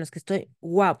terapia en los que estoy,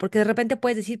 wow, porque de repente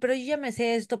puedes decir, pero yo ya me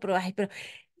sé esto, pero, ay, pero,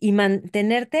 y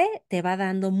mantenerte te va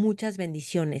dando muchas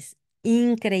bendiciones.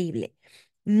 Increíble.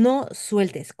 No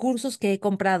sueltes cursos que he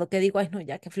comprado, que digo, ay, no,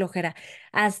 ya, qué flojera.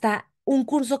 Hasta un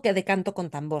curso que de canto con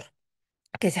tambor,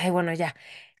 que sea, ay, bueno, ya.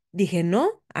 Dije,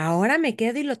 no, ahora me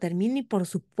quedo y lo termino y por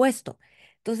supuesto.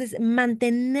 Entonces,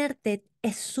 mantenerte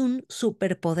es un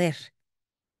superpoder.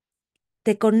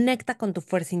 Te conecta con tu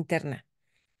fuerza interna.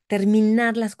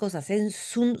 Terminar las cosas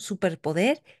es un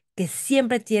superpoder que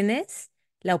siempre tienes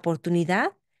la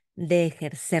oportunidad de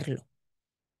ejercerlo.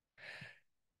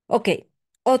 Ok,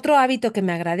 otro hábito que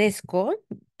me agradezco,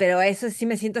 pero eso sí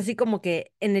me siento así como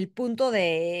que en el punto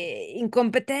de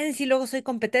incompetencia y luego soy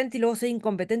competente y luego soy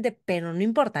incompetente, pero no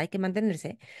importa, hay que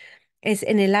mantenerse, es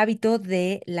en el hábito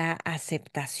de la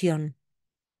aceptación.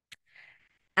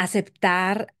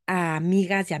 Aceptar a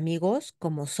amigas y amigos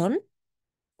como son,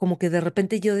 como que de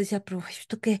repente yo decía, pero ay,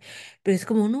 ¿esto qué? Pero es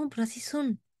como, no, pero así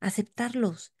son,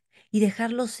 aceptarlos y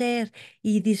dejarlos ser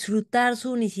y disfrutar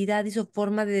su unicidad y su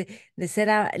forma de ser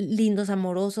lindos,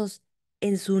 amorosos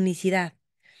en su unicidad.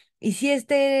 Y si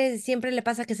este siempre le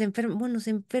pasa que se enferma, bueno, se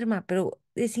enferma, pero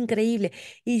es increíble.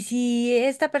 Y si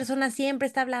esta persona siempre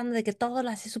está hablando de que todo lo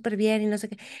hace súper bien y no sé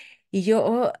qué, y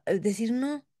yo decir,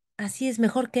 no, así es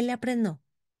mejor que le aprendo.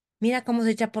 Mira cómo se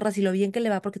echa porras y lo bien que le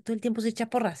va, porque todo el tiempo se echa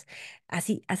porras.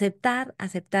 Así, aceptar,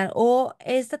 aceptar. O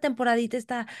esta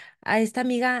temporadita a esta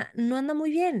amiga no anda muy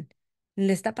bien.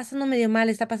 Le está pasando medio mal,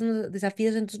 le está pasando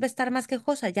desafíos, entonces va a estar más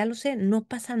quejosa, ya lo sé, no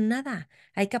pasa nada.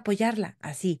 Hay que apoyarla,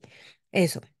 así.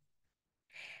 Eso.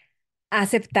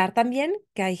 Aceptar también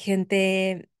que hay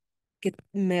gente que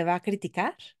me va a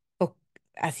criticar, o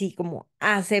así como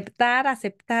aceptar,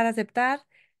 aceptar, aceptar.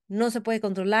 No se puede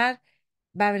controlar,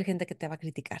 va a haber gente que te va a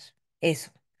criticar.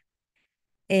 Eso.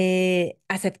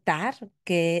 Aceptar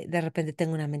que de repente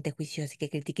tengo una mente juiciosa y que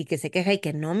critica y que se queja y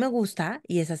que no me gusta,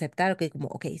 y es aceptar, ok, como,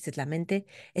 ok, esa es la mente,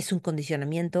 es un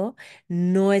condicionamiento,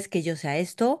 no es que yo sea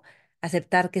esto,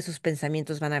 aceptar que sus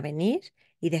pensamientos van a venir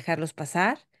y dejarlos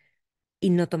pasar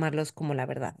y no tomarlos como la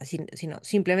verdad, así, sino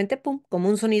simplemente, pum, como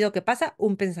un sonido que pasa,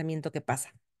 un pensamiento que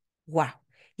pasa. Wow.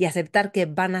 Y aceptar que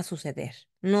van a suceder.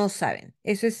 No saben.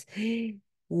 Eso es,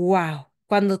 wow.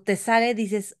 Cuando te sale,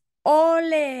 dices,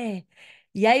 ¡ole!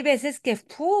 Y hay veces que,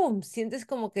 ¡pum! Sientes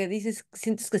como que dices,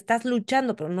 sientes que estás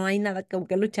luchando, pero no hay nada con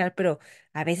que luchar, pero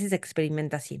a veces se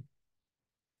experimenta así.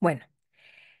 Bueno,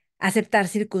 aceptar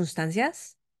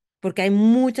circunstancias, porque hay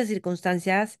muchas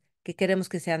circunstancias que queremos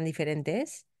que sean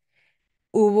diferentes.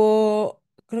 Hubo,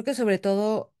 creo que sobre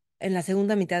todo en la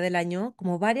segunda mitad del año,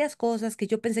 como varias cosas que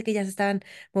yo pensé que ya se estaban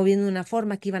moviendo de una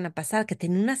forma, que iban a pasar, que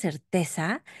tenía una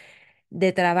certeza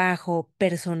de trabajo,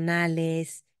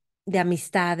 personales, de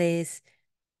amistades,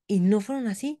 y no fueron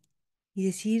así. Y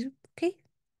decir, ok,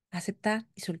 aceptar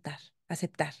y soltar,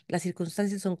 aceptar. Las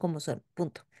circunstancias son como son,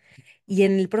 punto. Y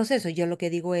en el proceso yo lo que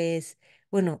digo es,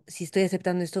 bueno, si estoy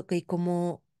aceptando esto, ok,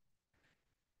 ¿cómo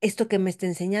esto que me está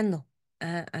enseñando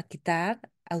a quitar?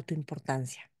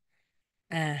 autoimportancia.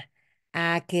 Ah,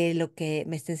 a que lo que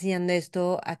me está enseñando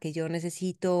esto, a que yo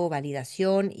necesito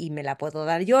validación y me la puedo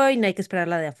dar yo y no hay que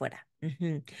esperarla de afuera.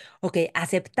 Ujú. Ok,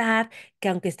 aceptar que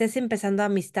aunque estés empezando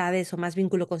amistades o más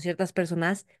vínculo con ciertas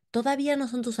personas, todavía no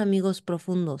son tus amigos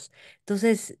profundos.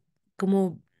 Entonces,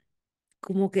 como,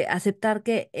 como que aceptar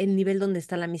que el nivel donde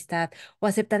está la amistad, o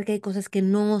aceptar que hay cosas que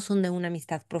no son de una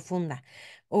amistad profunda,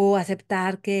 o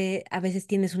aceptar que a veces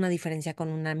tienes una diferencia con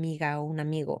una amiga o un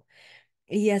amigo.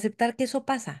 Y aceptar que eso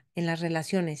pasa en las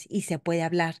relaciones y se puede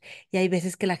hablar. Y hay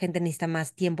veces que la gente necesita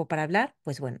más tiempo para hablar,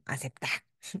 pues bueno, aceptar.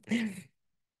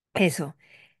 Eso.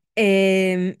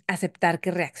 Aceptar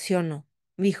que reacciono.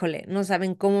 Híjole, no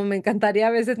saben cómo me encantaría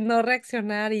a veces no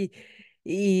reaccionar y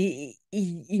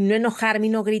no enojarme y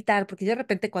no gritar, porque yo de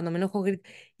repente cuando me enojo grito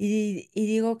y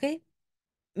digo, ok,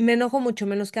 me enojo mucho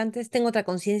menos que antes, tengo otra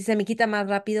conciencia, se me quita más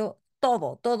rápido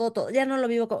todo, todo, todo. Ya no lo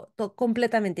vivo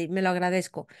completamente y me lo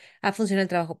agradezco. Ha funcionado el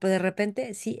trabajo, pero de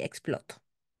repente sí exploto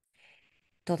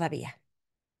todavía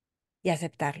y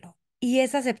aceptarlo. Y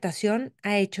esa aceptación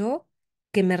ha hecho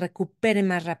que me recupere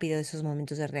más rápido de esos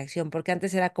momentos de reacción, porque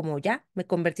antes era como ya, me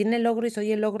convertí en el ogro y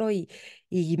soy el ogro y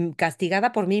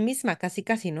castigada por mí misma, casi,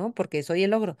 casi, ¿no? Porque soy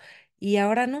el ogro. Y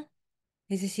ahora no.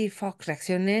 Es decir, fuck,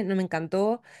 reaccioné, no me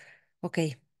encantó. Ok,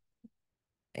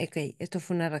 ok, esto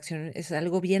fue una reacción, es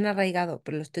algo bien arraigado,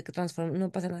 pero lo estoy transformando,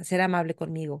 no pasa nada, ser amable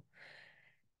conmigo.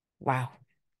 Wow.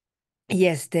 Y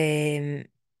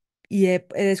he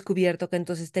descubierto que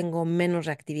entonces tengo menos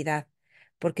reactividad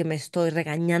porque me estoy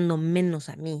regañando menos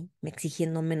a mí, me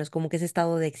exigiendo menos, como que ese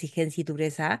estado de exigencia y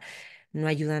dureza no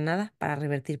ayuda a nada para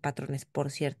revertir patrones,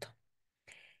 por cierto.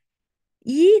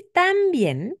 Y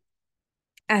también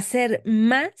hacer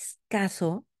más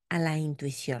caso a la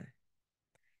intuición.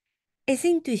 Esa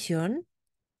intuición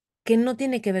que no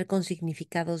tiene que ver con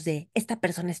significados de esta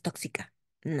persona es tóxica.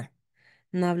 No,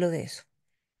 no hablo de eso.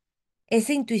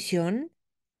 Esa intuición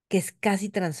que es casi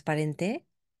transparente,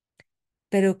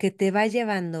 pero que te va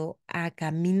llevando a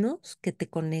caminos que te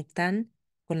conectan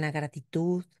con la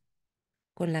gratitud,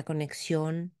 con la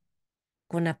conexión,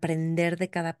 con aprender de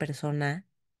cada persona.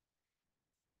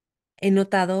 He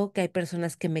notado que hay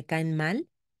personas que me caen mal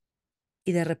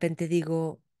y de repente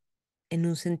digo, en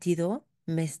un sentido,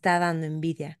 me está dando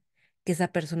envidia que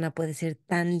esa persona puede ser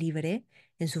tan libre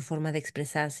en su forma de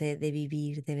expresarse, de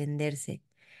vivir, de venderse.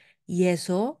 Y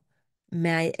eso,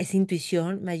 esa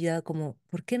intuición me ha ayudado como,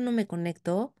 ¿por qué no me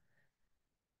conecto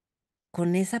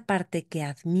con esa parte que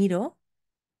admiro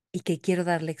y que quiero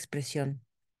darle expresión?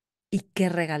 ¿Y qué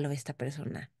regaló esta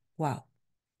persona? ¡Wow!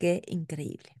 ¡Qué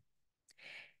increíble!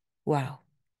 ¡Wow!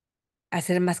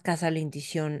 Hacer más caso a la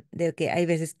intuición de que hay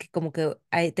veces que como que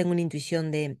tengo una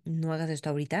intuición de no hagas esto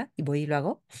ahorita y voy y lo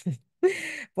hago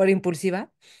por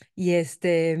impulsiva y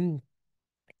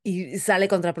y sale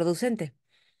contraproducente.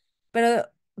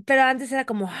 Pero, pero antes era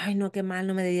como, ay, no, qué mal,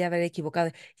 no me debía haber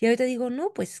equivocado. Y ahorita digo,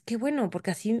 no, pues qué bueno,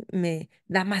 porque así me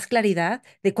da más claridad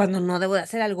de cuando no debo de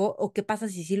hacer algo o qué pasa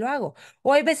si sí lo hago.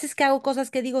 O hay veces que hago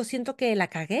cosas que digo, siento que la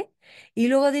cagué y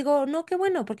luego digo, no, qué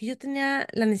bueno, porque yo tenía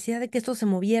la necesidad de que esto se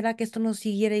moviera, que esto no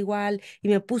siguiera igual y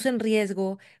me puse en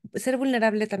riesgo. Ser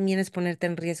vulnerable también es ponerte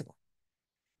en riesgo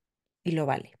y lo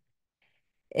vale.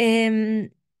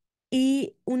 Em,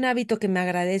 y un hábito que me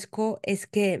agradezco es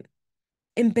que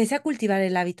empecé a cultivar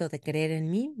el hábito de creer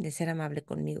en mí, de ser amable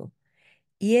conmigo.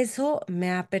 Y eso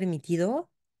me ha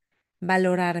permitido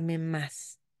valorarme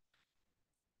más.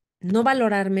 No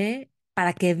valorarme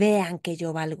para que vean que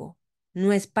yo valgo.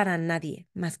 No es para nadie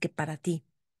más que para ti,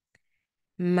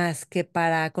 más que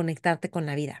para conectarte con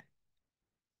la vida,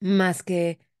 más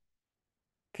que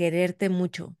quererte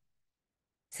mucho,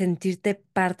 sentirte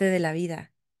parte de la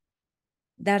vida,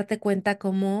 darte cuenta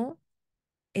cómo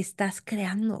estás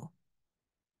creando.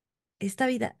 Esta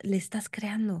vida le estás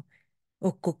creando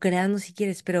o co-creando si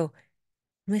quieres, pero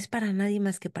no es para nadie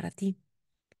más que para ti.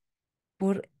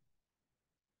 Por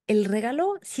el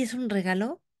regalo, sí es un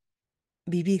regalo,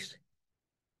 vivir.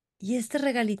 Y este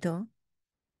regalito,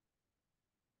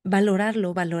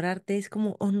 valorarlo, valorarte, es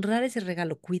como honrar ese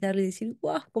regalo, cuidarlo y decir,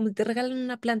 wow, como te regalan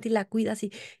una planta y la cuidas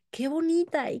y qué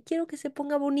bonita, y quiero que se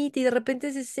ponga bonita y de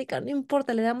repente se seca, no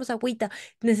importa, le damos agüita,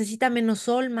 necesita menos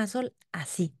sol, más sol,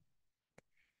 así.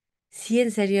 Sí,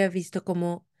 en serio he visto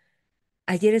como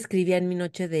ayer escribía en mi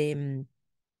noche de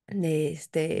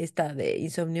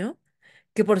insomnio,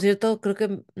 que por cierto, creo que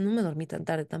no me dormí tan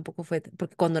tarde, tampoco fue,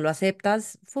 porque cuando lo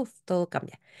aceptas, uf, todo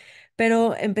cambia.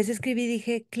 Pero empecé a escribir y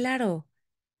dije, claro,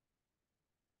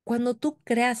 cuando tú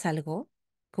creas algo,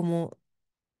 como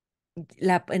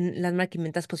en las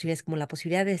máquinas posibilidades, como la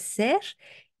posibilidad de ser,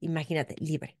 imagínate,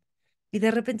 libre. Y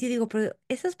de repente yo digo, pero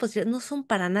esas posibilidades no son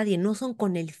para nadie, no son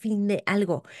con el fin de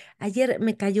algo. Ayer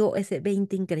me cayó ese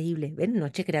 20 increíble, ¿ven?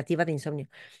 Noche creativa de insomnio.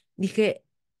 Dije,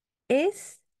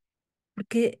 es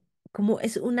porque como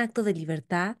es un acto de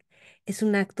libertad, es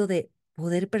un acto de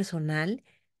poder personal,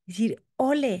 decir,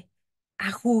 ole,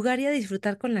 a jugar y a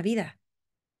disfrutar con la vida.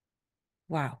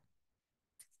 Wow.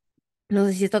 No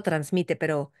sé si esto transmite,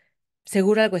 pero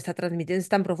seguro algo está transmitiendo. Es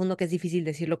tan profundo que es difícil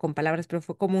decirlo con palabras, pero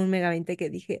fue como un mega 20 que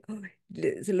dije,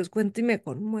 "Ay", se los cuento y me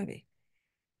conmueve.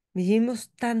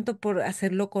 Vivimos tanto por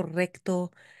hacer lo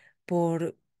correcto,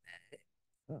 por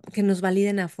que nos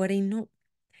validen afuera y no.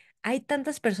 Hay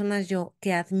tantas personas yo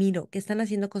que admiro, que están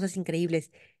haciendo cosas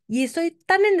increíbles y estoy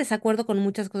tan en desacuerdo con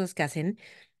muchas cosas que hacen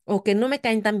o que no me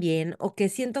caen tan bien o que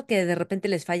siento que de repente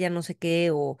les falla no sé qué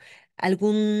o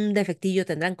algún defectillo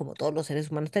tendrán como todos los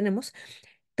seres humanos tenemos,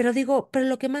 pero digo, pero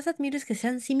lo que más admiro es que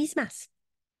sean sí mismas.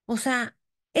 O sea,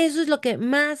 eso es lo que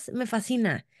más me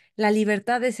fascina, la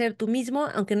libertad de ser tú mismo,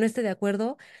 aunque no esté de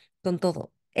acuerdo con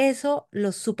todo. Eso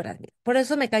lo súper admiro. Por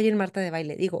eso me callo en Marta de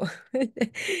baile, digo.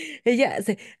 Ella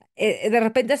de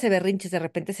repente hace berrinches, de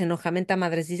repente se enoja, menta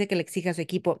madres, dice que le exige a su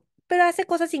equipo, pero hace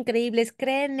cosas increíbles,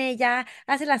 cree en ella,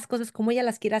 hace las cosas como ella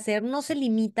las quiere hacer, no se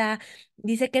limita,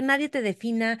 dice que nadie te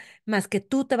defina más que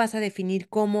tú te vas a definir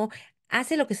cómo.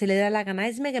 Hace lo que se le da la gana,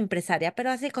 es mega empresaria,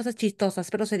 pero hace cosas chistosas,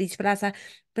 pero se disfraza,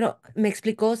 pero me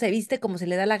explicó, se viste como se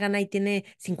le da la gana y tiene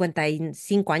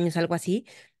 55 años, algo así.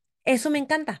 Eso me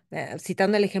encanta,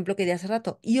 citando el ejemplo que di hace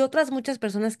rato. Y otras muchas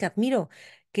personas que admiro,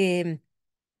 que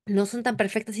no son tan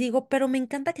perfectas, y digo, pero me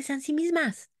encanta que sean sí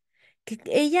mismas, que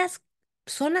ellas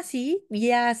son así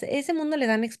y a ese mundo le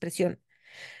dan expresión.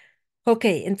 Ok,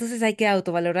 entonces hay que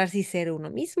autovalorarse y ser uno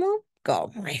mismo,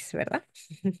 como es, ¿verdad?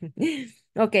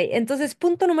 Ok, entonces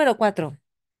punto número 4.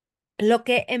 Lo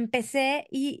que empecé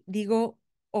y digo,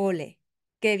 ole,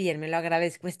 qué bien, me lo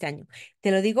agradezco este año.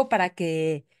 Te lo digo para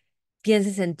que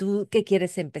pienses en tú qué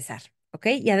quieres empezar, ¿ok?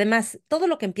 Y además, todo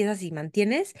lo que empiezas y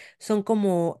mantienes son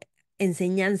como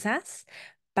enseñanzas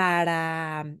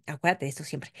para, acuérdate de esto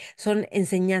siempre, son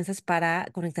enseñanzas para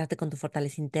conectarte con tu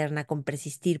fortaleza interna, con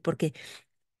persistir, porque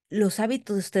los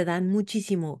hábitos te dan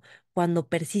muchísimo cuando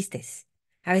persistes.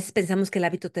 A veces pensamos que el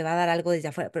hábito te va a dar algo desde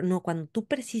afuera, pero no, cuando tú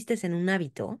persistes en un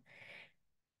hábito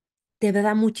te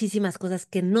da muchísimas cosas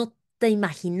que no te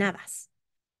imaginabas.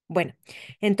 Bueno,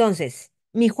 entonces,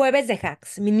 mi jueves de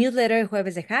hacks, mi newsletter de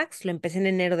jueves de hacks, lo empecé en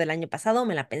enero del año pasado,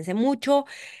 me la pensé mucho.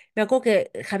 Me acuerdo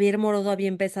que Javier Morodo había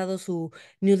empezado su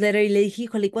newsletter y le dije,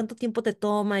 híjole, ¿y cuánto tiempo te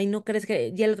toma? Y no crees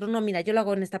que... Y el otro, no, mira, yo lo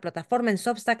hago en esta plataforma, en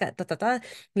Substack,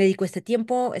 le dedico este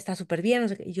tiempo, está súper bien, no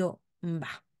sé qué". Y yo,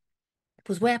 va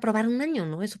pues voy a probar un año,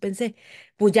 ¿no? Eso pensé.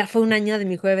 Pues ya fue un año de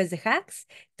mi jueves de hacks.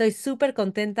 Estoy súper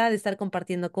contenta de estar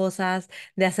compartiendo cosas,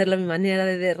 de hacerlo a mi manera,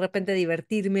 de repente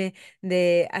divertirme,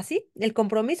 de así, el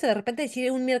compromiso, de repente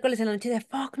decir un miércoles en la noche de,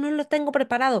 fuck, no lo tengo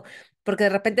preparado, porque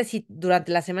de repente sí,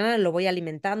 durante la semana lo voy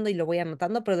alimentando y lo voy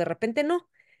anotando, pero de repente no.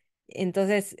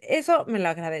 Entonces, eso me lo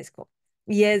agradezco.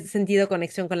 Y he sentido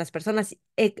conexión con las personas,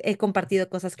 he compartido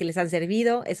cosas que les han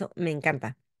servido, eso me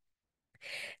encanta.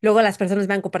 Luego las personas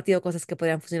me han compartido cosas que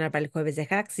podrían funcionar para el jueves de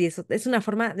hacks y eso es una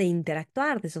forma de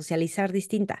interactuar, de socializar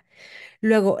distinta.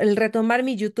 Luego, el retomar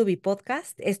mi YouTube y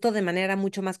podcast, esto de manera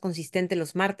mucho más consistente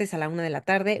los martes a la 1 de la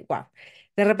tarde. Wow.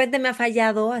 De repente me ha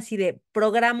fallado así de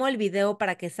programo el video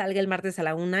para que salga el martes a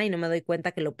la 1 y no me doy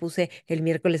cuenta que lo puse el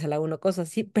miércoles a la 1, cosas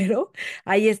así, pero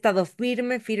ahí he estado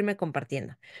firme, firme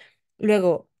compartiendo.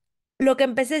 Luego, lo que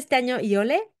empecé este año y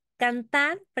ole,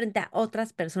 cantar frente a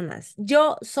otras personas.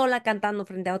 Yo sola cantando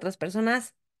frente a otras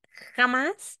personas,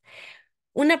 jamás.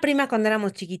 Una prima cuando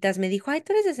éramos chiquitas me dijo, ay,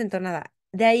 tú eres desentonada.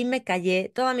 De ahí me callé,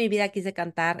 toda mi vida quise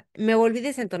cantar, me volví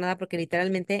desentonada porque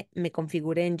literalmente me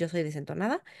configuré en yo soy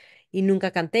desentonada y nunca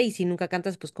canté y si nunca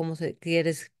cantas, pues cómo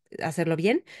quieres hacerlo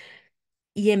bien.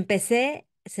 Y empecé,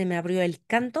 se me abrió el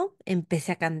canto,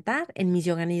 empecé a cantar, en mis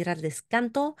yoga nidras les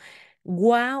canto.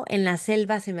 Wow, en la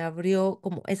selva se me abrió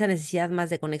como esa necesidad más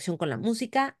de conexión con la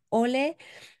música. Ole,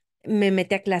 me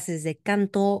metí a clases de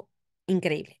canto,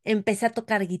 increíble. Empecé a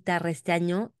tocar guitarra este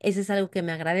año, eso es algo que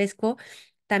me agradezco.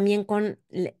 También con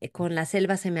la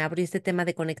selva se me abrió este tema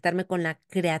de conectarme con la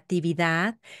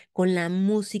creatividad, con la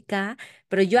música,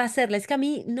 pero yo hacerla, es que a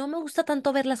mí no me gusta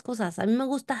tanto ver las cosas, a mí me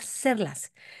gusta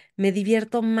hacerlas, me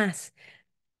divierto más.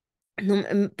 No,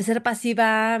 ser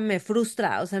pasiva me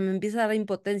frustra, o sea, me empieza a dar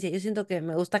impotencia. Yo siento que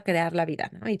me gusta crear la vida,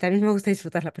 ¿no? Y también me gusta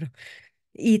disfrutarla, pero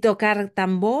y tocar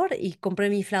tambor y compré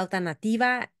mi flauta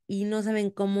nativa y no saben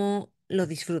cómo lo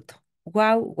disfruto.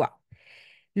 Wow, wow.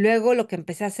 Luego lo que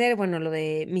empecé a hacer, bueno, lo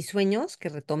de mis sueños que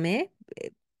retomé,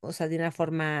 o sea, de una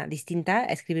forma distinta, a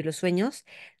escribir los sueños,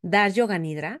 dar yoga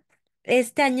nidra.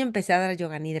 Este año empecé a dar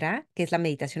yoga nidra, que es la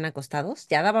meditación acostados.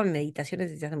 Ya daba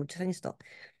meditaciones desde hace muchos años todo.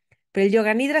 Pero el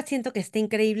yoga nidra siento que está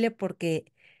increíble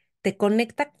porque te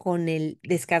conecta con el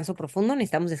descanso profundo.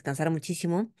 Necesitamos descansar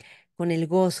muchísimo, con el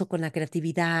gozo, con la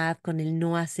creatividad, con el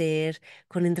no hacer,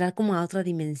 con entrar como a otra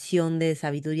dimensión de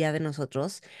sabiduría de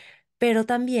nosotros. Pero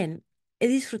también he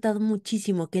disfrutado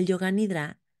muchísimo que el yoga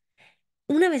nidra,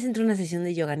 una vez entré a una sesión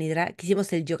de yoga nidra, que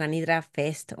hicimos el yoga nidra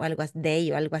fest o algo así,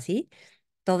 day o algo así.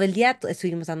 Todo el día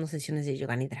estuvimos dando sesiones de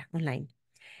yoga nidra online.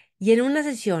 Y en una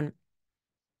sesión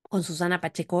con Susana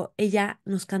Pacheco, ella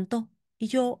nos cantó. Y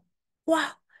yo, wow.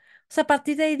 O sea, a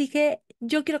partir de ahí dije,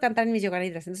 yo quiero cantar en mis yoga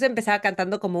nidras. Entonces empezaba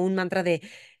cantando como un mantra de,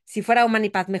 si fuera Om Mani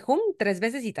Padme Hum, 3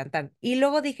 veces y tan tan. Y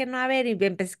luego dije, no, a ver, y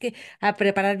empecé a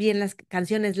preparar bien las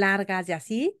canciones largas y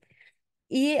así.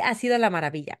 Y ha sido la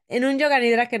maravilla. En un yoga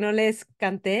nidra que no les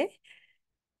canté,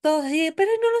 todos así,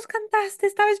 pero no nos cantaste,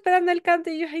 estaba esperando el canto.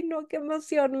 Y yo, ay, no, qué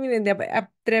emoción, miren, de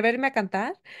atreverme a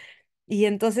cantar. Y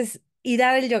entonces, y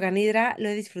dar el yoga nidra lo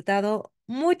he disfrutado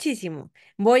muchísimo.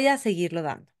 Voy a seguirlo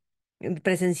dando.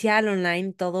 Presencial,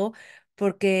 online, todo,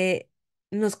 porque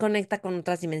nos conecta con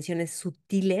otras dimensiones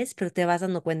sutiles, pero te vas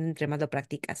dando cuenta entre más lo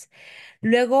practicas.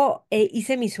 Luego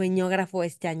hice mi sueñógrafo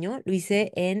este año, lo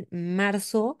hice en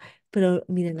marzo, pero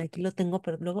miren, aquí lo tengo,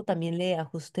 pero luego también le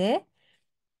ajusté.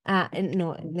 Ah,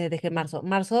 no, le dejé marzo.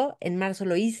 En marzo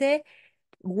lo hice.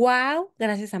 Wow,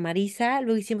 gracias a Marisa.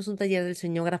 Luego hicimos un taller del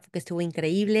sueñógrafo que estuvo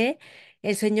increíble.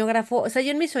 El sueñógrafo, o sea,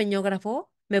 yo en mi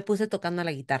sueñógrafo me puse tocando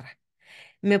la guitarra.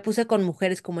 Me puse con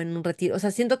mujeres como en un retiro. O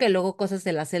sea, siento que luego cosas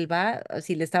de la selva,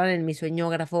 si le estaban en mi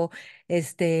sueñógrafo,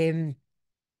 este,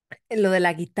 lo de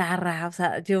la guitarra, o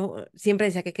sea, yo siempre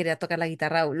decía que quería tocar la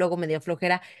guitarra, luego me dio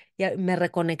flojera, ya me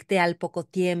reconecté al poco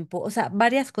tiempo, o sea,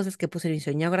 varias cosas que puse en mi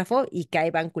soñógrafo y que ahí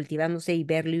van cultivándose y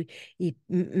verlo y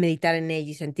meditar en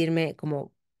ello y sentirme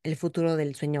como el futuro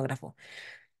del soñógrafo.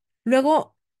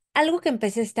 Luego, algo que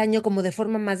empecé este año como de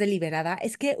forma más deliberada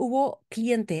es que hubo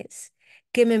clientes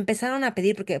que me empezaron a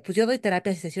pedir, porque pues yo doy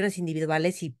terapias y sesiones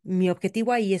individuales y mi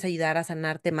objetivo ahí es ayudar a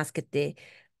sanar temas que te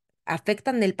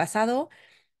afectan del pasado,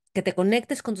 que te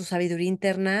conectes con tu sabiduría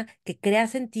interna, que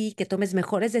creas en ti, que tomes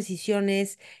mejores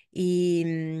decisiones y,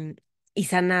 y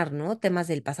sanar, ¿no? Temas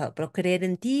del pasado, pero creer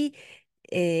en ti,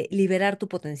 liberar tu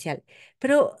potencial.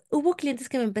 Pero hubo clientes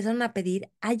que me empezaron a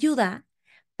pedir ayuda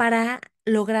para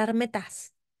lograr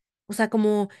metas. O sea,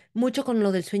 como mucho con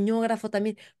lo del sueñógrafo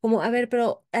también, como, a ver,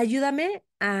 pero ayúdame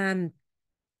a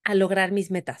lograr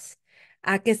mis metas.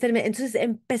 A que estén, entonces,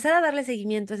 empezar a darle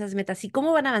seguimiento a esas metas y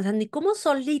cómo van avanzando y cómo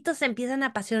solitos se empiezan a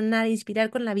apasionar, a inspirar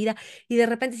con la vida y de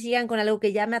repente sigan con algo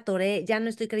que ya me atoré, ya no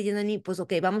estoy creyendo en mí, pues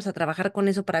ok, vamos a trabajar con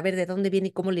eso para ver de dónde viene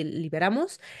y cómo le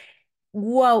liberamos.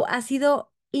 Wow, ha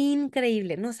sido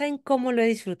increíble. No saben cómo lo he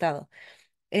disfrutado.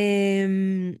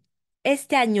 Em,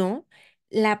 este año,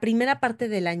 la primera parte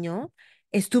del año,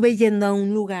 estuve yendo a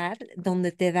un lugar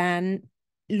donde te dan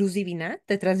luz divina,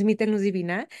 te transmiten luz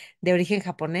divina de origen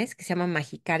japonés que se llama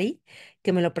Mahikari,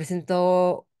 que me lo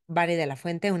presentó Vare de la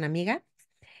Fuente, una amiga,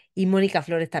 y Mónica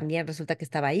Flores también, resulta que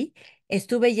estaba ahí.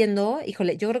 Estuve yendo,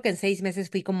 híjole, yo creo que en 6 meses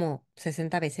fui como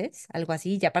 60 veces, algo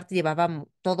así, y aparte llevaba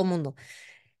todo mundo.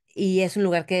 Y es un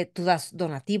lugar que tú das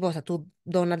donativos, o sea, tú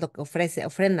donas lo que ofrece,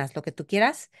 ofrendas, lo que tú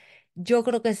quieras. Yo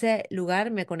creo que ese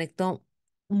lugar me conectó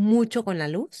mucho con la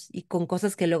luz y con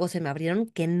cosas que luego se me abrieron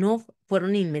que no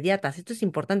fueron inmediatas. Esto es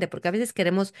importante porque a veces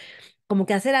queremos como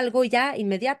que hacer algo ya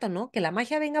inmediato, ¿no? Que la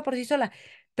magia venga por sí sola.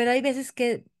 Pero hay veces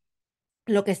que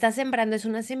lo que estás sembrando es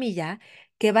una semilla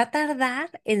que va a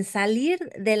tardar en salir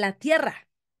de la tierra,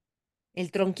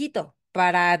 el tronquito,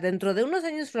 para dentro de unos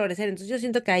años florecer. Entonces yo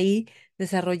siento que ahí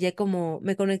desarrollé como,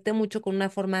 me conecté mucho con una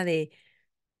forma de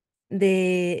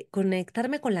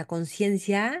conectarme con la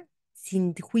conciencia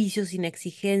sin juicio, sin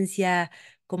exigencia,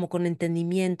 como con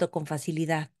entendimiento, con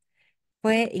facilidad.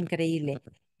 Fue increíble.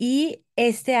 Y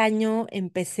este año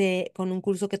empecé con un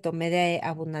curso que tomé de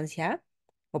abundancia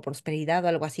o prosperidad o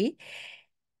algo así,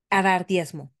 a dar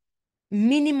diezmo.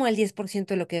 Mínimo el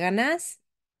 10% de lo que ganas,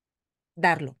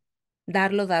 darlo,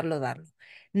 darlo, darlo, darlo.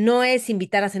 No es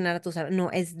invitar a cenar a tus,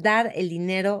 no, es dar el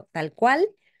dinero tal cual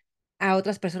a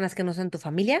otras personas que no son tu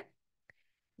familia,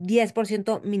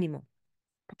 10% mínimo,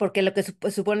 porque lo que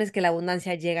supone es que la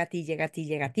abundancia llega a ti, llega a ti,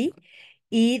 llega a ti,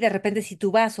 y de repente si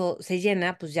tu vaso se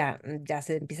llena, pues ya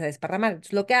se empieza a desparramar.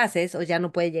 Entonces, lo que haces, o ya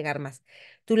no puede llegar más,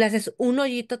 tú le haces un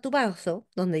hoyito a tu vaso,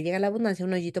 donde llega la abundancia,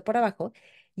 un hoyito por abajo,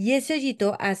 y ese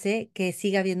hoyito hace que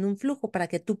siga habiendo un flujo para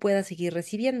que tú puedas seguir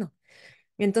recibiendo.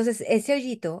 Entonces, ese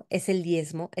hoyito es el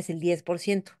diezmo, es el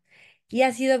 10%. Y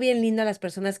ha sido bien lindo a las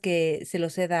personas que se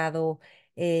los he dado,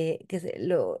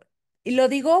 y lo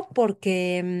digo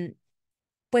porque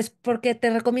Pues porque te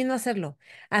recomiendo hacerlo.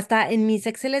 Hasta en mis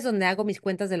Exceles donde hago mis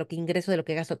cuentas de lo que ingreso, de lo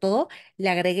que gasto, todo, le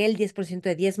agregué el 10%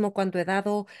 de diezmo, cuánto he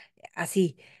dado,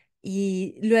 así.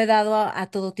 Y lo he dado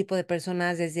a todo tipo de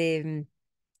personas, desde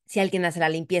si alguien hace la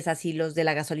limpieza, si los de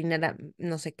la gasolinera,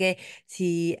 no sé qué,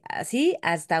 si así,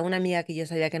 hasta una amiga que yo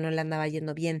sabía que no le andaba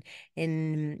yendo bien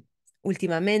en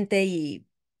últimamente y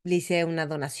le hice una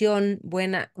donación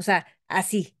buena, o sea,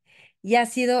 así. Y ha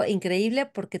sido increíble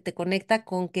porque te conecta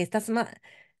con que estás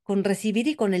con recibir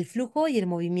y con el flujo y el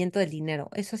movimiento del dinero.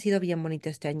 Eso ha sido bien bonito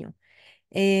este año.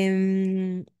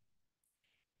 Em,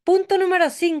 Punto número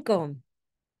 5.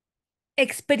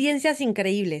 Experiencias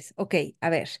increíbles. Ok, a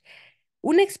ver.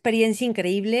 Una experiencia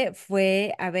increíble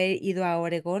fue haber ido a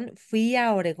Oregón. Fui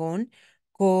a Oregón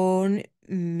con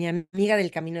mi amiga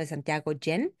del Camino de Santiago,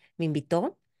 Jen, me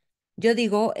invitó. Yo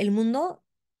digo, el mundo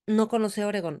no conoce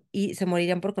Oregón y se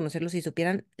morirían por conocerlo si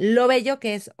supieran lo bello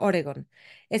que es Oregón.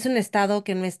 Es un estado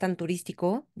que no es tan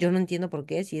turístico, yo no entiendo por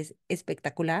qué, si es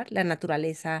espectacular, la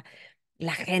naturaleza,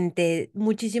 la gente,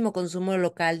 muchísimo consumo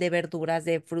local de verduras,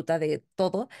 de fruta, de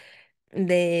todo,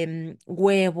 de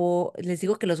huevo. Les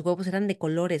digo que los huevos eran de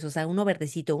colores, o sea, uno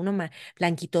verdecito, uno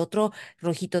blanquito, otro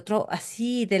rojito, otro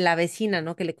así de la vecina,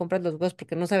 ¿no? Que le compran los huevos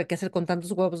porque no sabe qué hacer con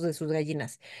tantos huevos de sus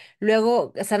gallinas.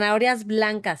 Luego, zanahorias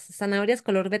blancas, zanahorias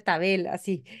color betabel,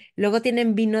 así. Luego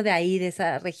tienen vino de ahí, de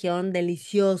esa región,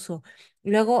 delicioso.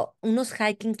 Luego, unos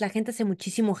hikings, la gente hace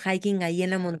muchísimo hiking ahí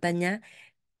en la montaña,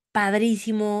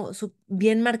 padrísimo,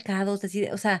 bien marcados, así,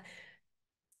 o sea.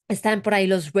 Están por ahí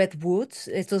los redwoods,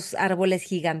 estos árboles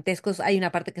gigantescos. Hay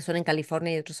una parte que son en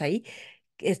California y otros ahí.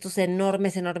 Estos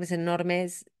enormes, enormes,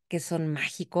 enormes que son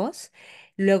mágicos.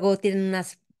 Luego tienen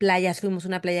unas playas. Fuimos a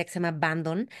una playa que se llama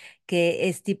Bandon, que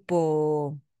es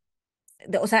tipo,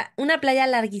 o sea, una playa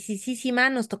larguísima.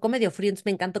 Nos tocó medio frío, entonces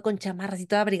me encantó con chamarras y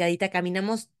toda abrigadita.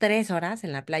 Caminamos 3 horas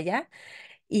en la playa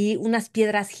y unas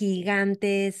piedras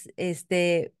gigantes,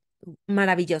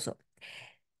 maravilloso.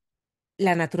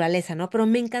 La naturaleza, ¿no? Pero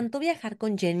me encantó viajar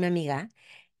con Jen, mi amiga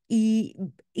y,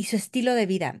 y su estilo de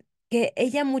vida, que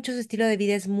ella mucho su estilo de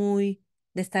vida es muy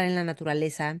de estar en la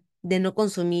naturaleza, de no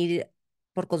consumir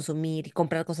por consumir y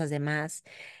comprar cosas de más,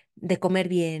 de comer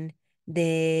bien,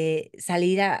 de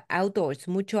salir a outdoors,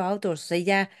 mucho outdoors.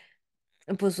 Ella,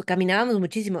 pues caminábamos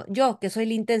muchísimo. Yo, que soy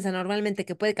la intensa normalmente,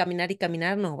 que puede caminar y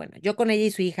caminar, no, bueno, yo con ella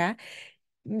y su hija.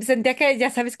 Sentía que, ya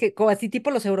sabes, que como así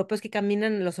tipo los europeos que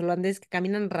caminan, los holandeses que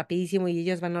caminan rapidísimo y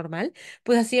ellos van normal,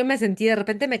 pues así yo me sentí, de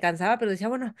repente me cansaba, pero decía,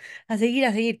 bueno, a seguir,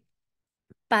 a seguir.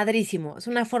 Padrísimo, es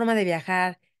una forma de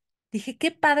viajar. Dije, qué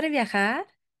padre viajar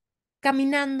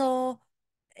caminando,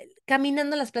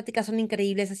 caminando las pláticas son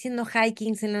increíbles, haciendo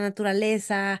hikings en la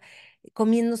naturaleza,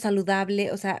 comiendo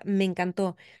saludable, o sea, me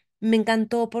encantó. Me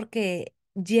encantó porque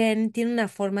Jen tiene una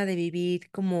forma de vivir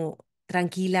como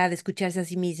tranquila, de escucharse a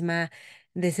sí misma,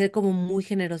 de ser como muy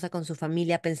generosa con su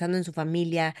familia, pensando en su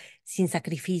familia, sin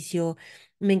sacrificio.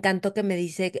 Me encantó que me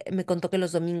dice, me contó que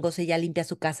los domingos ella limpia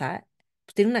su casa.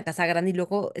 Pues tiene una casa grande y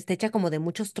luego está hecha como de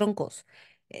muchos troncos,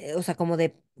 o sea, como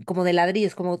de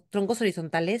ladrillos, como troncos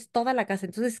horizontales, toda la casa.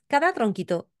 Entonces, cada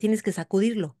tronquito tienes que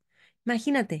sacudirlo.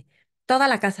 Imagínate, toda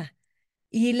la casa.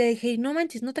 Y le dije, no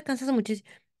manches, ¿no te cansas mucho?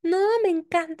 No, me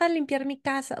encanta limpiar mi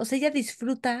casa. O sea, ella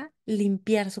disfruta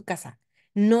limpiar su casa.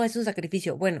 No es un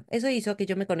sacrificio. Bueno, eso hizo que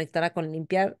yo me conectara con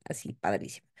limpiar así,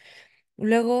 padrísimo.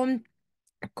 Luego,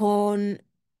 con,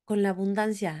 con la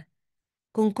abundancia,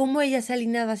 con cómo ella se ha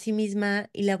alineado a sí misma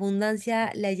y la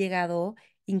abundancia le ha llegado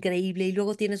increíble y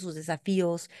luego tiene sus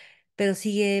desafíos, pero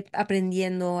sigue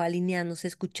aprendiendo, alineándose,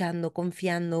 escuchando,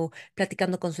 confiando,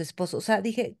 platicando con su esposo. O sea,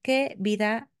 dije, qué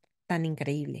vida tan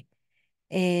increíble.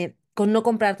 Con no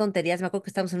comprar tonterías, me acuerdo que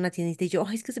estábamos en una tiendita y yo,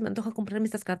 ay, es que se me antoja comprarme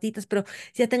estas cartitas, pero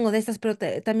ya tengo de estas, pero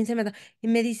también se me da. Y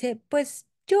me dice, pues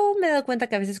yo me he dado cuenta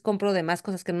que a veces compro de más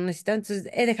cosas que no necesito, entonces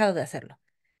he dejado de hacerlo.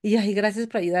 Y ay, gracias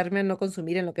por ayudarme a no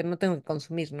consumir en lo que no tengo que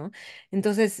consumir, ¿no?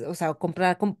 Entonces, o sea,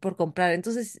 comprar por comprar.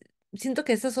 Entonces, siento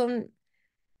que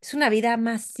es una vida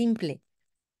más simple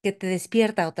que te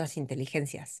despierta otras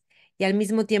inteligencias. Y al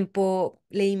mismo tiempo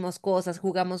leímos cosas,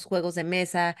 jugamos juegos de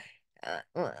mesa,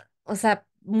 o sea,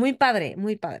 muy padre,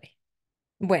 muy padre.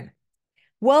 Bueno,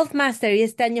 Wealth Master, y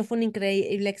este año fue una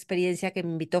increíble experiencia que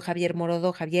me invitó Javier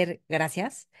Morodo. Javier,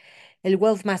 gracias. El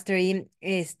Wealth Mastery,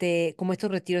 como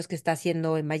estos retiros que está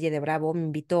haciendo en Valle de Bravo, me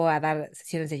invitó a dar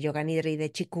sesiones de yoga nidra y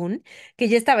de chikun, que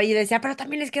yo estaba ahí y decía, pero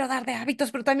también les quiero dar de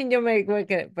hábitos, pero también yo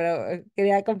pero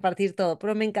quería compartir todo,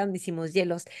 pero me encantan, hicimos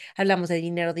hielos, hablamos de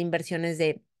dinero, de inversiones,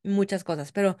 de muchas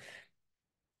cosas, pero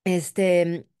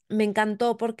me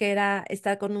encantó porque era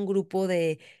estar con un grupo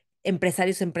de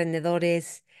empresarios,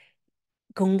 emprendedores,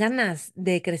 con ganas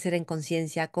de crecer en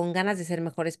conciencia, con ganas de ser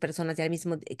mejores personas y al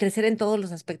mismo crecer en todos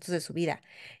los aspectos de su vida.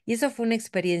 Y eso fue una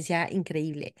experiencia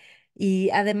increíble. Y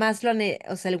además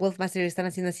o sea, el Wolf Master lo están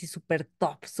haciendo así súper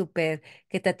top, súper,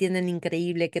 que te atienden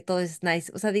increíble, que todo es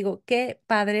nice. O sea, digo, qué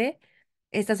padre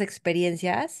estas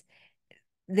experiencias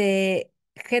de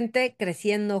gente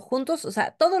creciendo juntos, o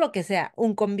sea, todo lo que sea,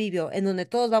 un convivio en donde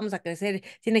todos vamos a crecer,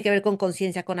 tiene que ver con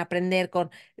conciencia, con aprender,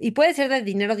 y puede ser de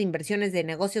dinero, de inversiones, de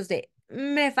negocios,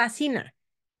 me fascina.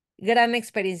 Gran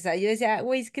experiencia. Yo decía,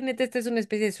 güey, es que neta, esto es una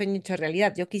especie de sueño hecho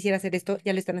realidad. Yo quisiera hacer esto,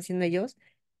 ya lo están haciendo ellos.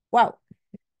 Wow.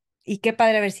 Y qué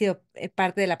padre haber sido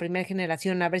parte de la primera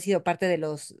generación, haber sido parte de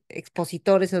los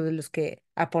expositores o de los que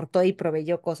aportó y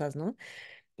proveyó cosas, ¿no?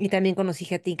 Y también conocí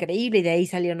gente increíble y de ahí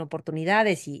salieron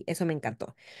oportunidades y eso me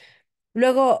encantó.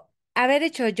 Luego, haber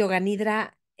hecho yoga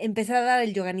nidra, empecé a dar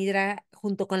el yoga nidra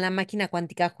junto con la máquina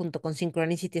cuántica, junto con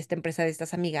Synchronicity, esta empresa de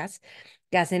estas amigas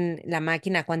que hacen la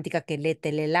máquina cuántica que lee,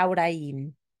 te lee Laura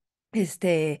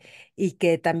este, y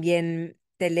que también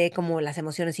te lee como las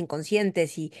emociones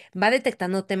inconscientes y va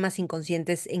detectando temas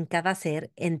inconscientes en cada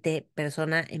ser, ente,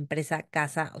 persona, empresa,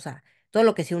 casa, o sea, todo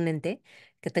lo que sea un ente,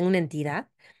 que tenga una entidad.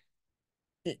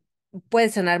 Puede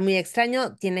sonar muy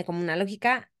extraño, tiene como una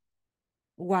lógica.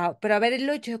 Wow, pero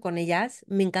haberlo hecho con ellas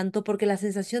me encantó porque la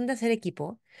sensación de hacer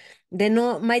equipo, de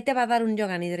no, Maite va a dar un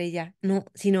yoga nidra y ya, no,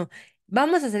 sino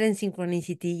vamos a hacer en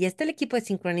Synchronicity y está el equipo de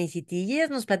Synchronicity y ellas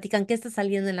nos platican qué está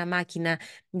saliendo en la máquina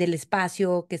del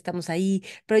espacio, que estamos ahí,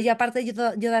 pero ya aparte yo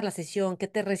dar la sesión, que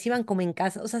te reciban como en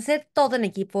casa, o sea, hacer todo en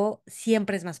equipo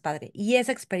siempre es más padre y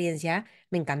esa experiencia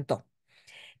me encantó.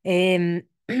 Em,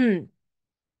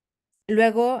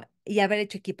 Luego, y haber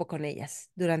hecho equipo con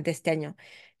ellas durante este año.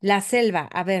 La selva,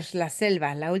 a ver, la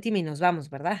selva, la última y nos vamos,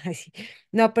 ¿verdad? Ay, sí.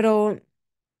 No, pero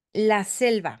la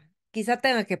selva, quizá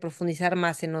tenga que profundizar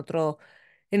más en otro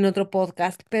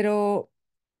podcast, pero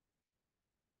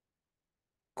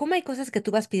 ¿cómo hay cosas que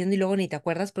tú vas pidiendo y luego ni te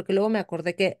acuerdas? Porque luego me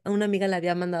acordé que a una amiga le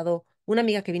había mandado, una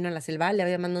amiga que vino a la selva, le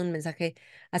había mandado un mensaje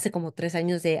hace como 3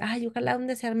 años de, ay, ojalá un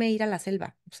desearme ir a la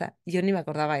selva. O sea, yo ni me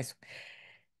acordaba eso.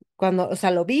 Cuando, o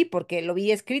sea, lo vi porque lo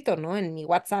vi escrito, ¿no? En mi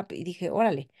WhatsApp y dije,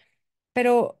 órale.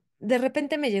 Pero de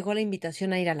repente me llegó la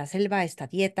invitación a ir a la selva, a esta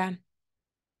dieta,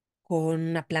 con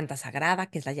una planta sagrada,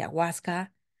 que es la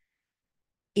ayahuasca,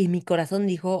 y mi corazón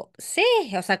dijo, sí,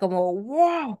 o sea, como,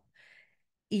 wow.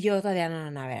 Y yo todavía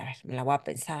a ver, me la voy a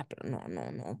pensar, pero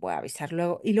no, voy a avisar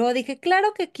luego. Y luego dije,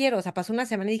 claro que quiero, o sea, pasó una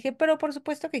semana y dije, pero por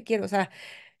supuesto que quiero, o sea,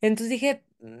 entonces dije,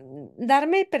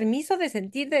 darme permiso de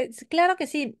sentir, sí, claro que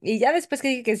sí. Y ya después que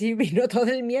dije que sí, vino todo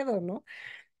el miedo, ¿no?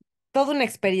 Toda una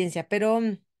experiencia, pero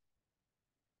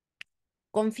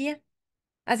confié.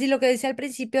 Así lo que decía al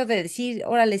principio de decir,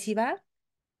 órale, sí va,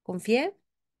 confié,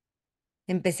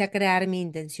 empecé a crear mi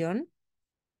intención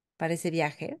para ese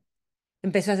viaje.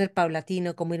 Empezó a ser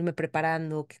paulatino, cómo irme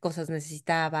preparando, qué cosas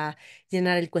necesitaba,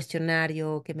 llenar el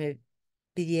cuestionario que me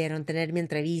pidieron, tener mi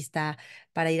entrevista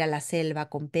para ir a la selva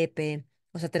con Pepe,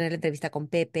 o sea, tener la entrevista con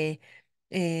Pepe.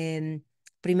 em,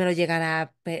 Primero llegar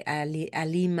a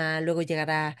Lima, luego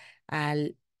llegar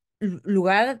al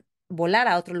lugar, volar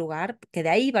a otro lugar, que de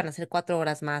ahí van a ser 4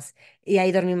 horas más, y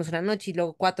ahí dormimos una noche y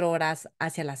luego 4 horas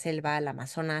hacia la selva, al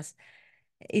Amazonas,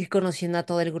 ir conociendo a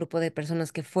todo el grupo de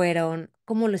personas que fueron,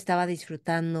 cómo lo estaba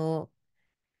disfrutando.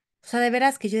 O sea, de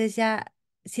veras que yo decía,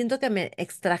 siento que me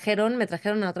trajeron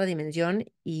a otra dimensión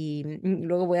y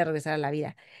luego voy a regresar a la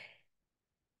vida.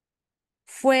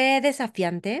 Fue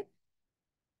desafiante,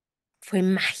 fue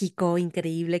mágico,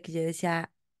 increíble, que yo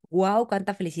decía, wow,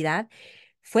 cuánta felicidad.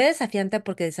 Fue desafiante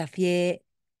porque desafié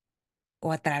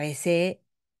o atravesé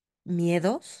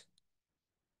miedos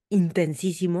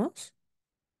intensísimos.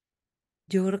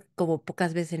 Yo creo que como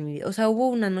pocas veces en mi vida. O sea, hubo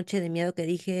una noche de miedo que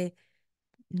dije,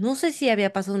 no sé si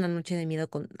había pasado una noche de miedo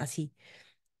así,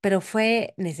 pero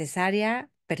fue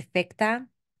necesaria, perfecta,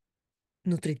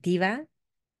 nutritiva,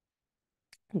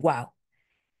 wow.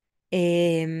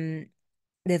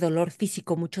 De dolor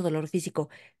físico, mucho dolor físico,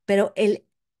 pero el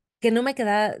que no me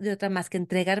quedaba de otra más que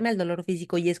entregarme al dolor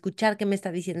físico y escuchar qué me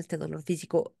está diciendo este dolor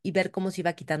físico y ver cómo se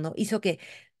iba quitando, hizo que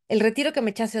el retiro que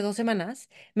me eché hace 2 semanas,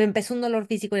 me empezó un dolor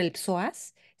físico en el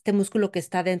psoas, este músculo que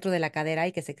está dentro de la cadera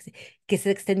y que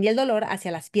se extendía el dolor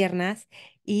hacia las piernas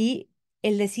y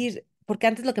el decir, porque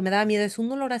antes lo que me daba miedo es un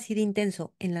dolor así de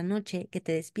intenso en la noche que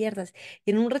te despiertas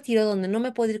y en un retiro donde no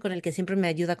me puedo ir con el que siempre me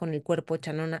ayuda con el cuerpo,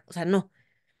 chanona, o sea, no.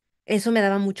 Eso me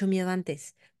daba mucho miedo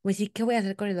antes. Pues sí, ¿qué voy a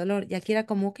hacer con el dolor? Y aquí era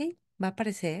como, ok, va a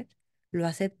aparecer, lo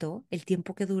acepto, el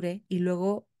tiempo que dure y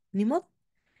luego, ni modo.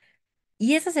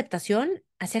 Y esa aceptación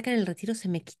hacía que en el retiro se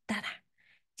me quitara.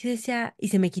 Yo decía, y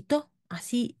se me quitó,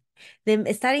 así. De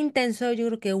estar intenso, yo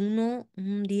creo que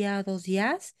un día, 2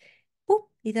 días, ¡pum!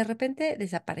 Y de repente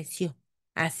desapareció.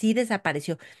 Así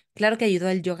desapareció. Claro que ayudó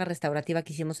el yoga restaurativa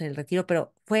que hicimos en el retiro,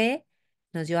 pero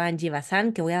nos dio Angie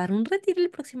Bazán, que voy a dar un retiro el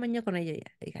próximo año con ella,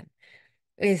 ya, digan.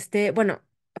 Bueno,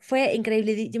 fue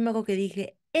increíble. Yo me acuerdo que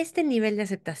dije, este nivel de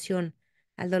aceptación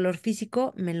al dolor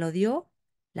físico me lo dio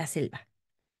la selva.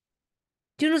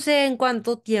 Yo no sé en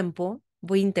cuánto tiempo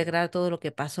voy a integrar todo lo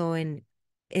que pasó en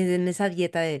esa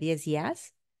dieta de 10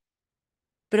 días,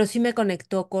 pero sí me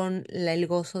conectó con el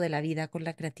gozo de la vida, con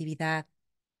la creatividad,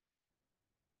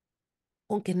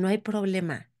 con que no hay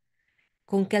problema,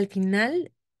 con que al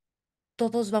final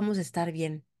todos vamos a estar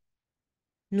bien.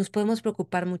 Nos podemos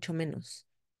preocupar mucho menos,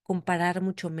 comparar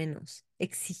mucho menos,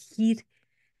 exigir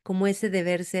como ese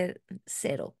deber ser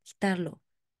cero, quitarlo.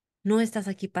 No estás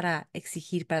aquí para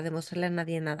exigir, para demostrarle a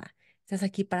nadie nada. Estás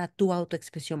aquí para tu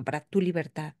autoexpresión, para tu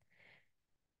libertad.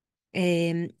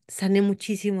 Sané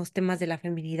muchísimos temas de la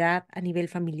feminidad a nivel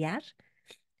familiar,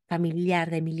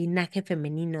 de mi linaje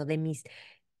femenino, de mis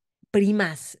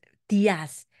primas,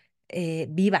 tías,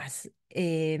 vivas,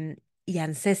 y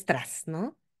ancestras,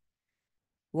 ¿no?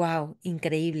 Wow,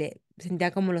 increíble.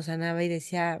 Sentía como lo sanaba y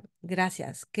decía,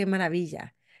 gracias, qué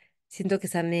maravilla. Siento que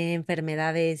sané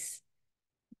enfermedades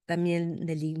también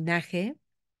del linaje.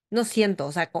 No siento,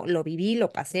 o sea, lo viví,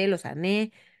 lo pasé, lo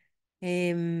sané.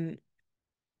 em,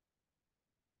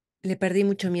 Le perdí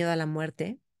mucho miedo a la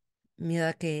muerte, miedo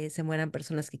a que se mueran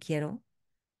personas que quiero.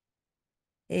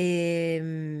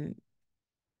 Em,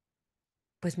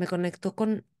 pues me conectó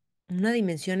con una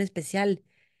dimensión especial.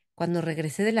 Cuando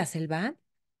regresé de la selva,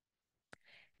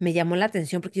 me llamó la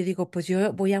atención porque yo digo, pues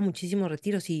yo voy a muchísimos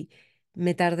retiros y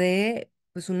me tardé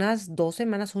pues unas 2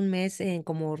 semanas, un mes en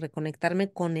como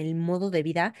reconectarme con el modo de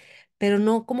vida, pero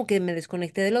no como que me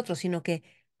desconecté del otro, sino que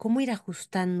cómo ir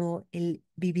ajustando el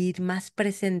vivir más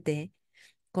presente,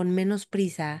 con menos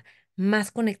prisa,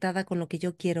 más conectada con lo que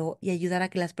yo quiero y ayudar a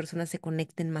que las personas se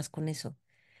conecten más con eso.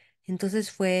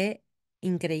 Entonces fue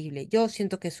increíble. Yo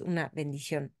siento que es una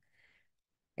bendición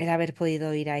el haber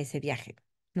podido ir a ese viaje.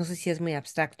 No sé si es muy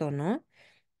abstracto o no.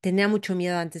 Tenía mucho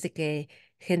miedo antes de que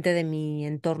gente de mi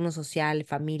entorno social,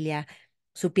 familia,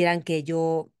 supieran que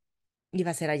yo iba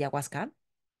a hacer ayahuasca,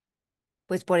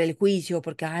 pues por el juicio,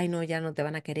 porque, ay, no, ya no te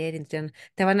van a querer, entonces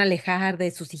te van a alejar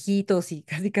de sus hijitos y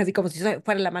casi, casi como si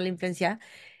fuera la mala influencia.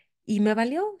 Y me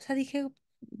valió, o sea, dije,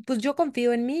 pues yo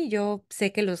confío en mí, yo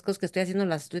sé que las cosas que estoy haciendo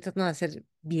las estoy tratando de hacer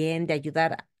bien, de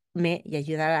ayudarme y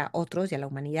ayudar a otros y a la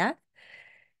humanidad.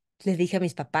 Les dije a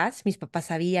mis papás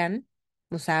sabían,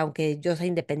 o sea, aunque yo sea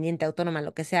independiente, autónoma,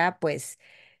 lo que sea, pues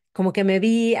como que me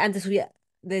vi antes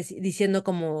diciendo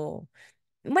como,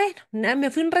 bueno,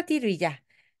 me fui a un retiro y ya.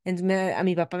 Entonces a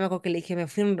mi papá me acuerdo que le dije, me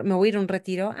voy a ir a un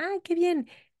retiro. ¡Ay, qué bien!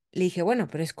 Le dije, bueno,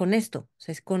 pero es con esto, o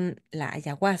sea, es con la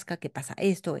ayahuasca, que pasa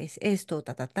esto, es esto,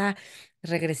 ta, ta, ta.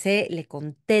 Regresé, le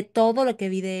conté todo lo que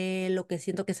vi de él, lo que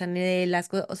siento que sané de él, las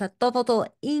cosas, o sea, todo,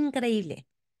 todo, increíble.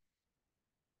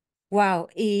 Wow,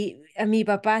 y a mi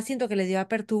papá siento que le dio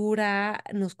apertura,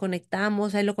 nos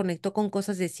conectamos, a él lo conectó con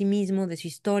cosas de sí mismo, de su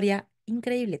historia,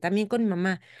 increíble. También con mi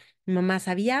mamá. Mi mamá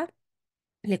sabía,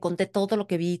 le conté todo lo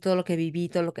que vi, todo lo que viví,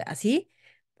 todo lo que así,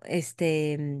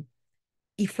 este,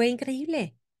 y fue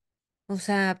increíble. O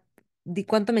sea, di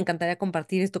cuánto me encantaría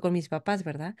compartir esto con mis papás,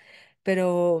 ¿verdad?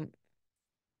 Pero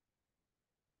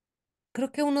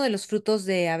creo que uno de los frutos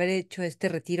de haber hecho este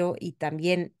retiro y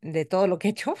también de todo lo que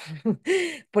he hecho,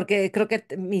 porque creo que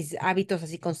mis hábitos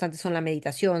así constantes son la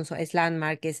meditación, es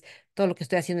landmark, es todo lo que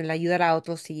estoy haciendo, el ayudar a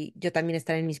otros y yo también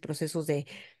estar en mis procesos de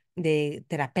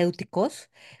terapéuticos,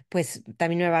 pues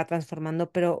también me va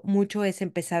transformando, pero mucho es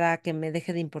empezar a que me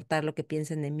deje de importar lo que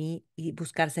piensen de mí y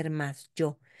buscar ser más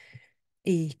yo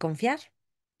y confiar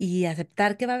y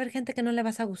aceptar que va a haber gente que no le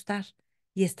vas a gustar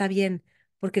y está bien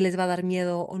porque les va a dar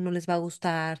miedo o no les va a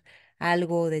gustar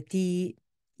algo de ti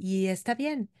y está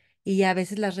bien. Y a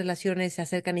veces las relaciones se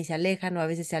acercan y se alejan o a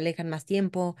veces se alejan más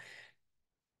tiempo,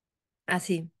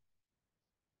 así.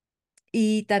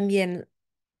 Y también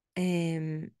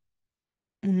em,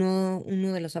 uno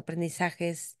de los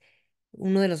aprendizajes,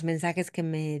 uno de los mensajes que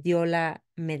me dio la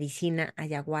medicina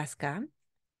ayahuasca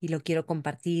y lo quiero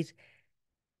compartir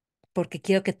porque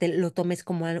quiero que te lo tomes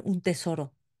como un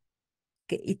tesoro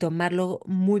y tomarlo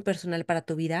muy personal para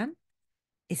tu vida,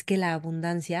 es que la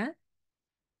abundancia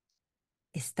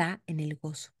está en el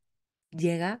gozo,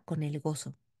 llega con el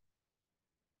gozo.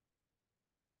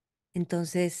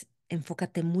 Entonces,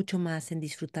 enfócate mucho más en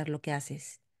disfrutar lo que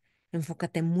haces,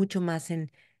 enfócate mucho más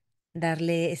en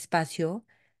darle espacio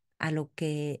a lo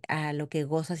que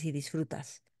gozas y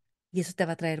disfrutas. Y eso te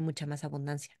va a traer mucha más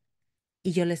abundancia.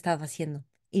 Y yo lo he estado haciendo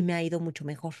y me ha ido mucho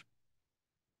mejor.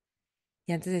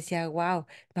 Y antes decía, wow,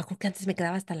 me acuerdo que antes me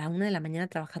quedaba hasta la 1 de la mañana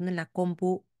trabajando en la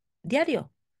compu diario,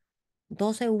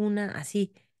 12 una,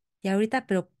 así. Y ahorita,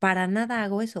 pero para nada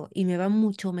hago eso y me va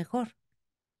mucho mejor.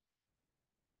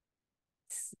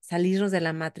 Salirnos de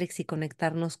la Matrix y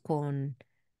conectarnos con,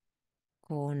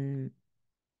 con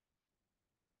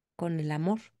el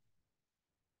amor,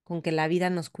 con que la vida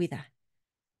nos cuida.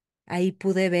 Ahí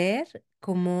pude ver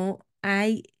cómo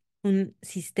hay un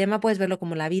sistema, puedes verlo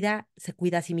como la vida se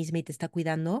cuida a sí misma y te está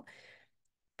cuidando,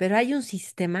 pero hay un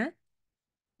sistema,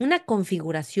 una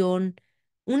configuración,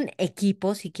 un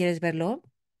equipo, si quieres verlo,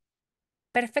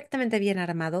 perfectamente bien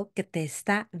armado que te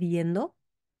está viendo,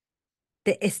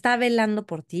 te está velando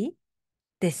por ti,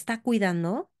 te está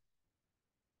cuidando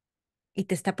y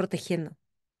te está protegiendo.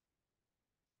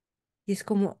 Y es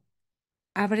como,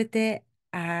 ábrete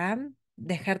a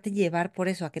dejarte llevar por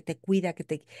eso, a que te cuida,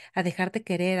 a dejarte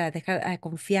querer, a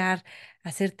confiar, a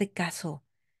hacerte caso.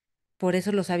 Por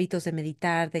eso los hábitos de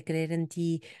meditar, de creer en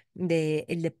ti, de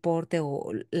el deporte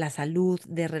o la salud,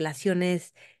 de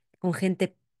relaciones con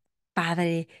gente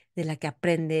padre, de la que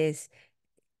aprendes,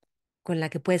 con la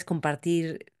que puedes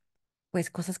compartir pues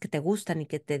cosas que te gustan y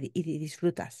que y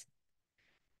disfrutas.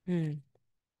 Mm.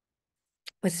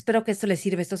 Pues espero que esto les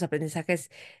sirva, estos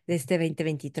aprendizajes de este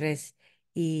 2023.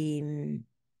 Y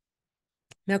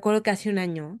me acuerdo que hace un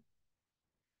año,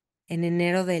 en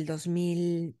enero del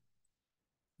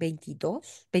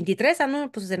 2022, 23, no,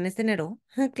 pues en este enero,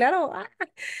 claro,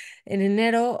 en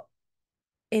enero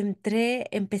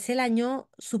empecé el año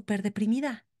súper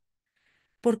deprimida,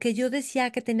 porque yo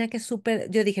decía que tenía que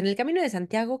yo dije, en el Camino de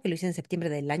Santiago, que lo hice en septiembre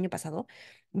del año pasado,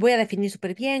 voy a definir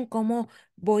súper bien cómo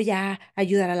voy a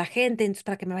ayudar a la gente, entonces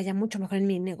para que me vaya mucho mejor en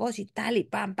mi negocio y tal, y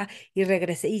pampa, y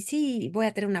regresé, y sí, voy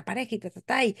a tener una pareja y ta, ta,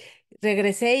 ta, y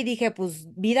regresé y dije,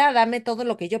 pues vida, dame todo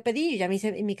lo que yo pedí, y ya me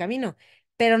hice mi camino,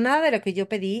 pero nada de lo que yo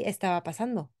pedí estaba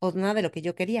pasando, o nada de lo que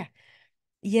yo quería.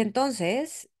 Y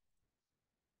entonces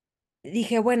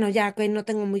dije, bueno, ya que no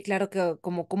tengo muy claro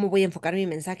cómo voy a enfocar mi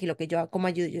mensaje y lo que cómo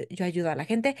yo ayudo a la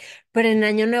gente, pero en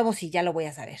Año Nuevo sí ya lo voy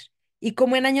a saber. Y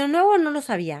como en Año Nuevo no lo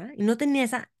sabía y no tenía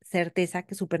esa certeza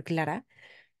que es súper clara,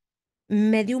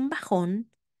 me dio un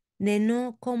bajón de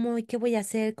no, cómo y qué voy a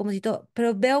hacer, como si todo,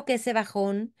 pero veo que ese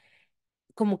bajón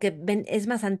como que es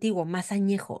más antiguo, más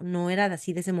añejo, no era de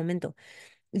así de ese momento.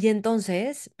 Y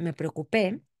entonces me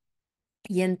preocupé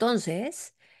y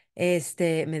entonces,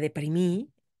 me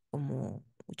deprimí como,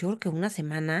 yo creo que una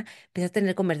semana, empecé a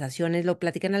tener conversaciones, lo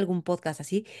platicé en algún podcast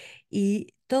así,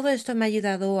 y todo esto me ha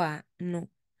ayudado a, no,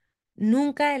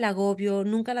 nunca el agobio,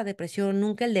 nunca la depresión,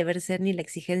 nunca el deber ser ni la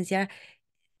exigencia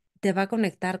te va a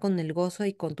conectar con el gozo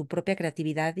y con tu propia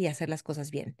creatividad y hacer las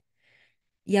cosas bien.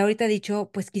 Y ahorita he dicho,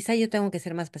 pues quizá yo tengo que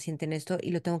ser más paciente en esto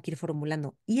y lo tengo que ir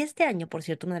formulando. Y este año, por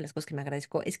cierto, una de las cosas que me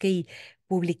agradezco es que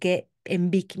publiqué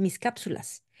en Vic mis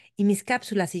cápsulas. Y mis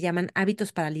cápsulas se llaman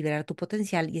Hábitos para liberar tu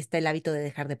potencial y está el hábito de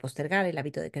dejar de postergar, el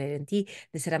hábito de creer en ti,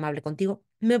 de ser amable contigo.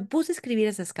 Me puse a escribir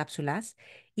esas cápsulas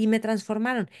y me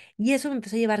transformaron. Y eso me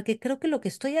empezó a llevar que creo que lo que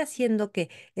estoy haciendo, que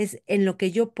es en lo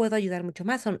que yo puedo ayudar mucho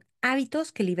más, son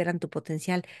hábitos que liberan tu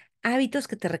potencial, hábitos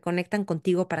que te reconectan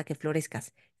contigo para que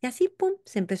florezcas. Y así, pum,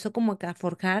 se empezó como a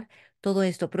forjar todo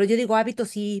esto. Pero yo digo hábitos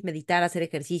sí, meditar, hacer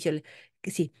ejercicio,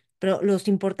 que sí, pero los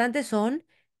importantes son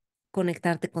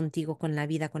conectarte contigo, con la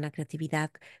vida, con la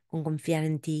creatividad, con confiar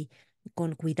en ti,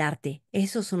 con cuidarte.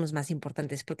 Esos son los más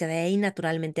importantes, porque de ahí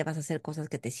naturalmente vas a hacer cosas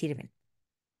que te sirven.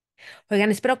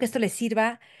 Oigan, espero que esto les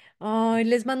sirva. Ay,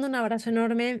 les mando un abrazo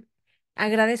enorme.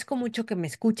 Agradezco mucho que me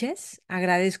escuches,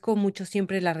 agradezco mucho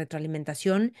siempre la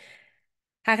retroalimentación.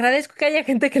 Agradezco que haya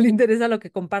gente que le interesa lo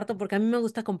que comparto, porque a mí me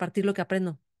gusta compartir lo que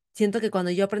aprendo. Siento que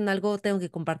cuando yo aprendo algo tengo que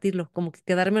compartirlo, como que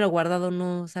quedármelo guardado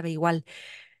no sabe igual.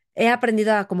 He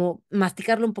aprendido a como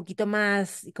masticarlo un poquito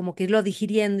más y como que irlo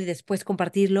digiriendo y después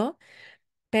compartirlo,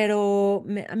 pero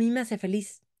a mí me hace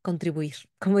feliz contribuir.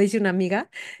 Como dice una amiga,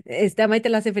 a Maite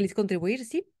le hace feliz contribuir,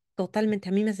 sí, totalmente,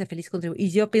 a mí me hace feliz contribuir.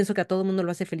 Y yo pienso que a todo el mundo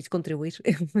lo hace feliz contribuir.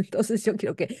 Entonces yo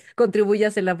quiero que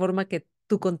contribuyas en la forma que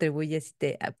tú contribuyes,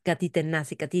 que a ti te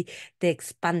nace, que a ti te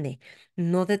expande.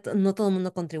 No todo el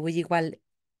mundo contribuye igual,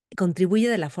 contribuye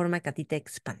de la forma que a ti te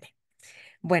expande.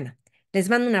 Bueno, les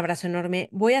mando un abrazo enorme.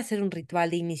 Voy a hacer un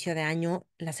ritual de inicio de año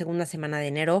la segunda semana de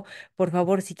enero. Por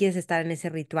favor, si quieres estar en ese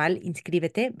ritual,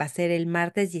 inscríbete. Va a ser el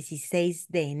martes 16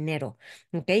 de enero,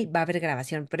 ¿ok? Va a haber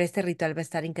grabación, pero este ritual va a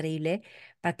estar increíble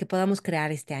para que podamos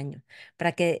crear este año,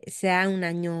 para que sea un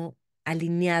año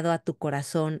alineado a tu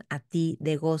corazón, a ti,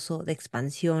 de gozo, de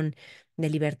expansión, de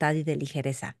libertad y de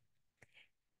ligereza.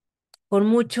 Con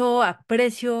mucho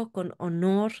aprecio, con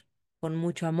honor, con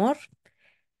mucho amor.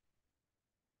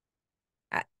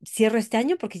 cierro este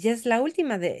año porque ya es la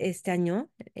última de este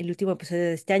año, el último episodio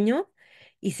de este año,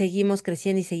 y seguimos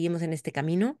creciendo y seguimos en este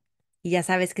camino. Y ya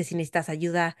sabes que si necesitas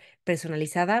ayuda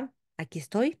personalizada, aquí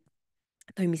estoy.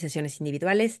 Doy mis sesiones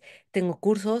individuales, tengo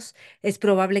cursos. Es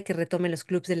probable que retome los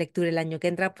clubs de lectura el año que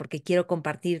entra porque quiero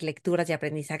compartir lecturas y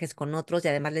aprendizajes con otros y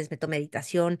además les meto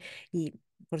meditación y,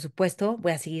 por supuesto,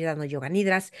 voy a seguir dando yoga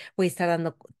nidras, voy a estar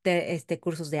dando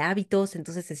cursos de hábitos,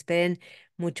 entonces esperen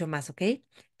mucho más, ¿ok?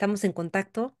 Estamos en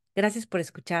contacto. Gracias por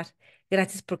escuchar.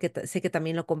 Gracias porque sé que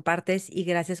también lo compartes y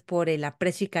gracias por el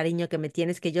aprecio y cariño que me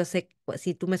tienes, que yo sé, pues,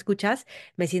 si tú me escuchas,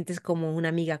 me sientes como una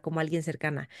amiga, como alguien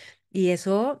cercana. Y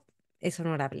eso es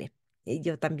honorable. Y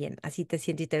yo también, así te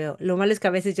siento y te veo. Lo malo es que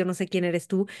a veces yo no sé quién eres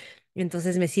tú,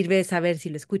 entonces me sirve saber si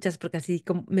lo escuchas porque así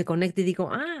me conecto y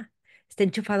digo, está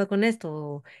enchufado con esto,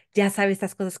 o ya sabe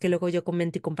estas cosas que luego yo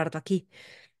comento y comparto aquí.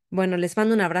 Bueno, les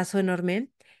mando un abrazo enorme.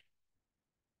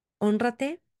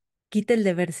 Hónrate, quita el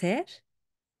deber ser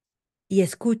y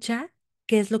escucha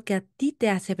qué es lo que a ti te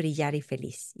hace brillar y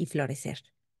feliz y florecer,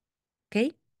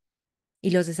 ¿ok?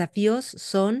 Y los desafíos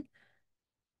son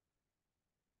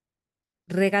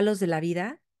regalos de la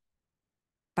vida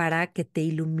para que te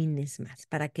ilumines más,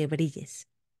 para que brilles,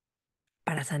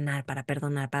 para sanar, para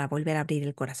perdonar, para volver a abrir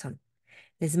el corazón.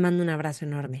 Les mando un abrazo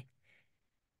enorme.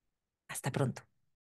 Hasta pronto.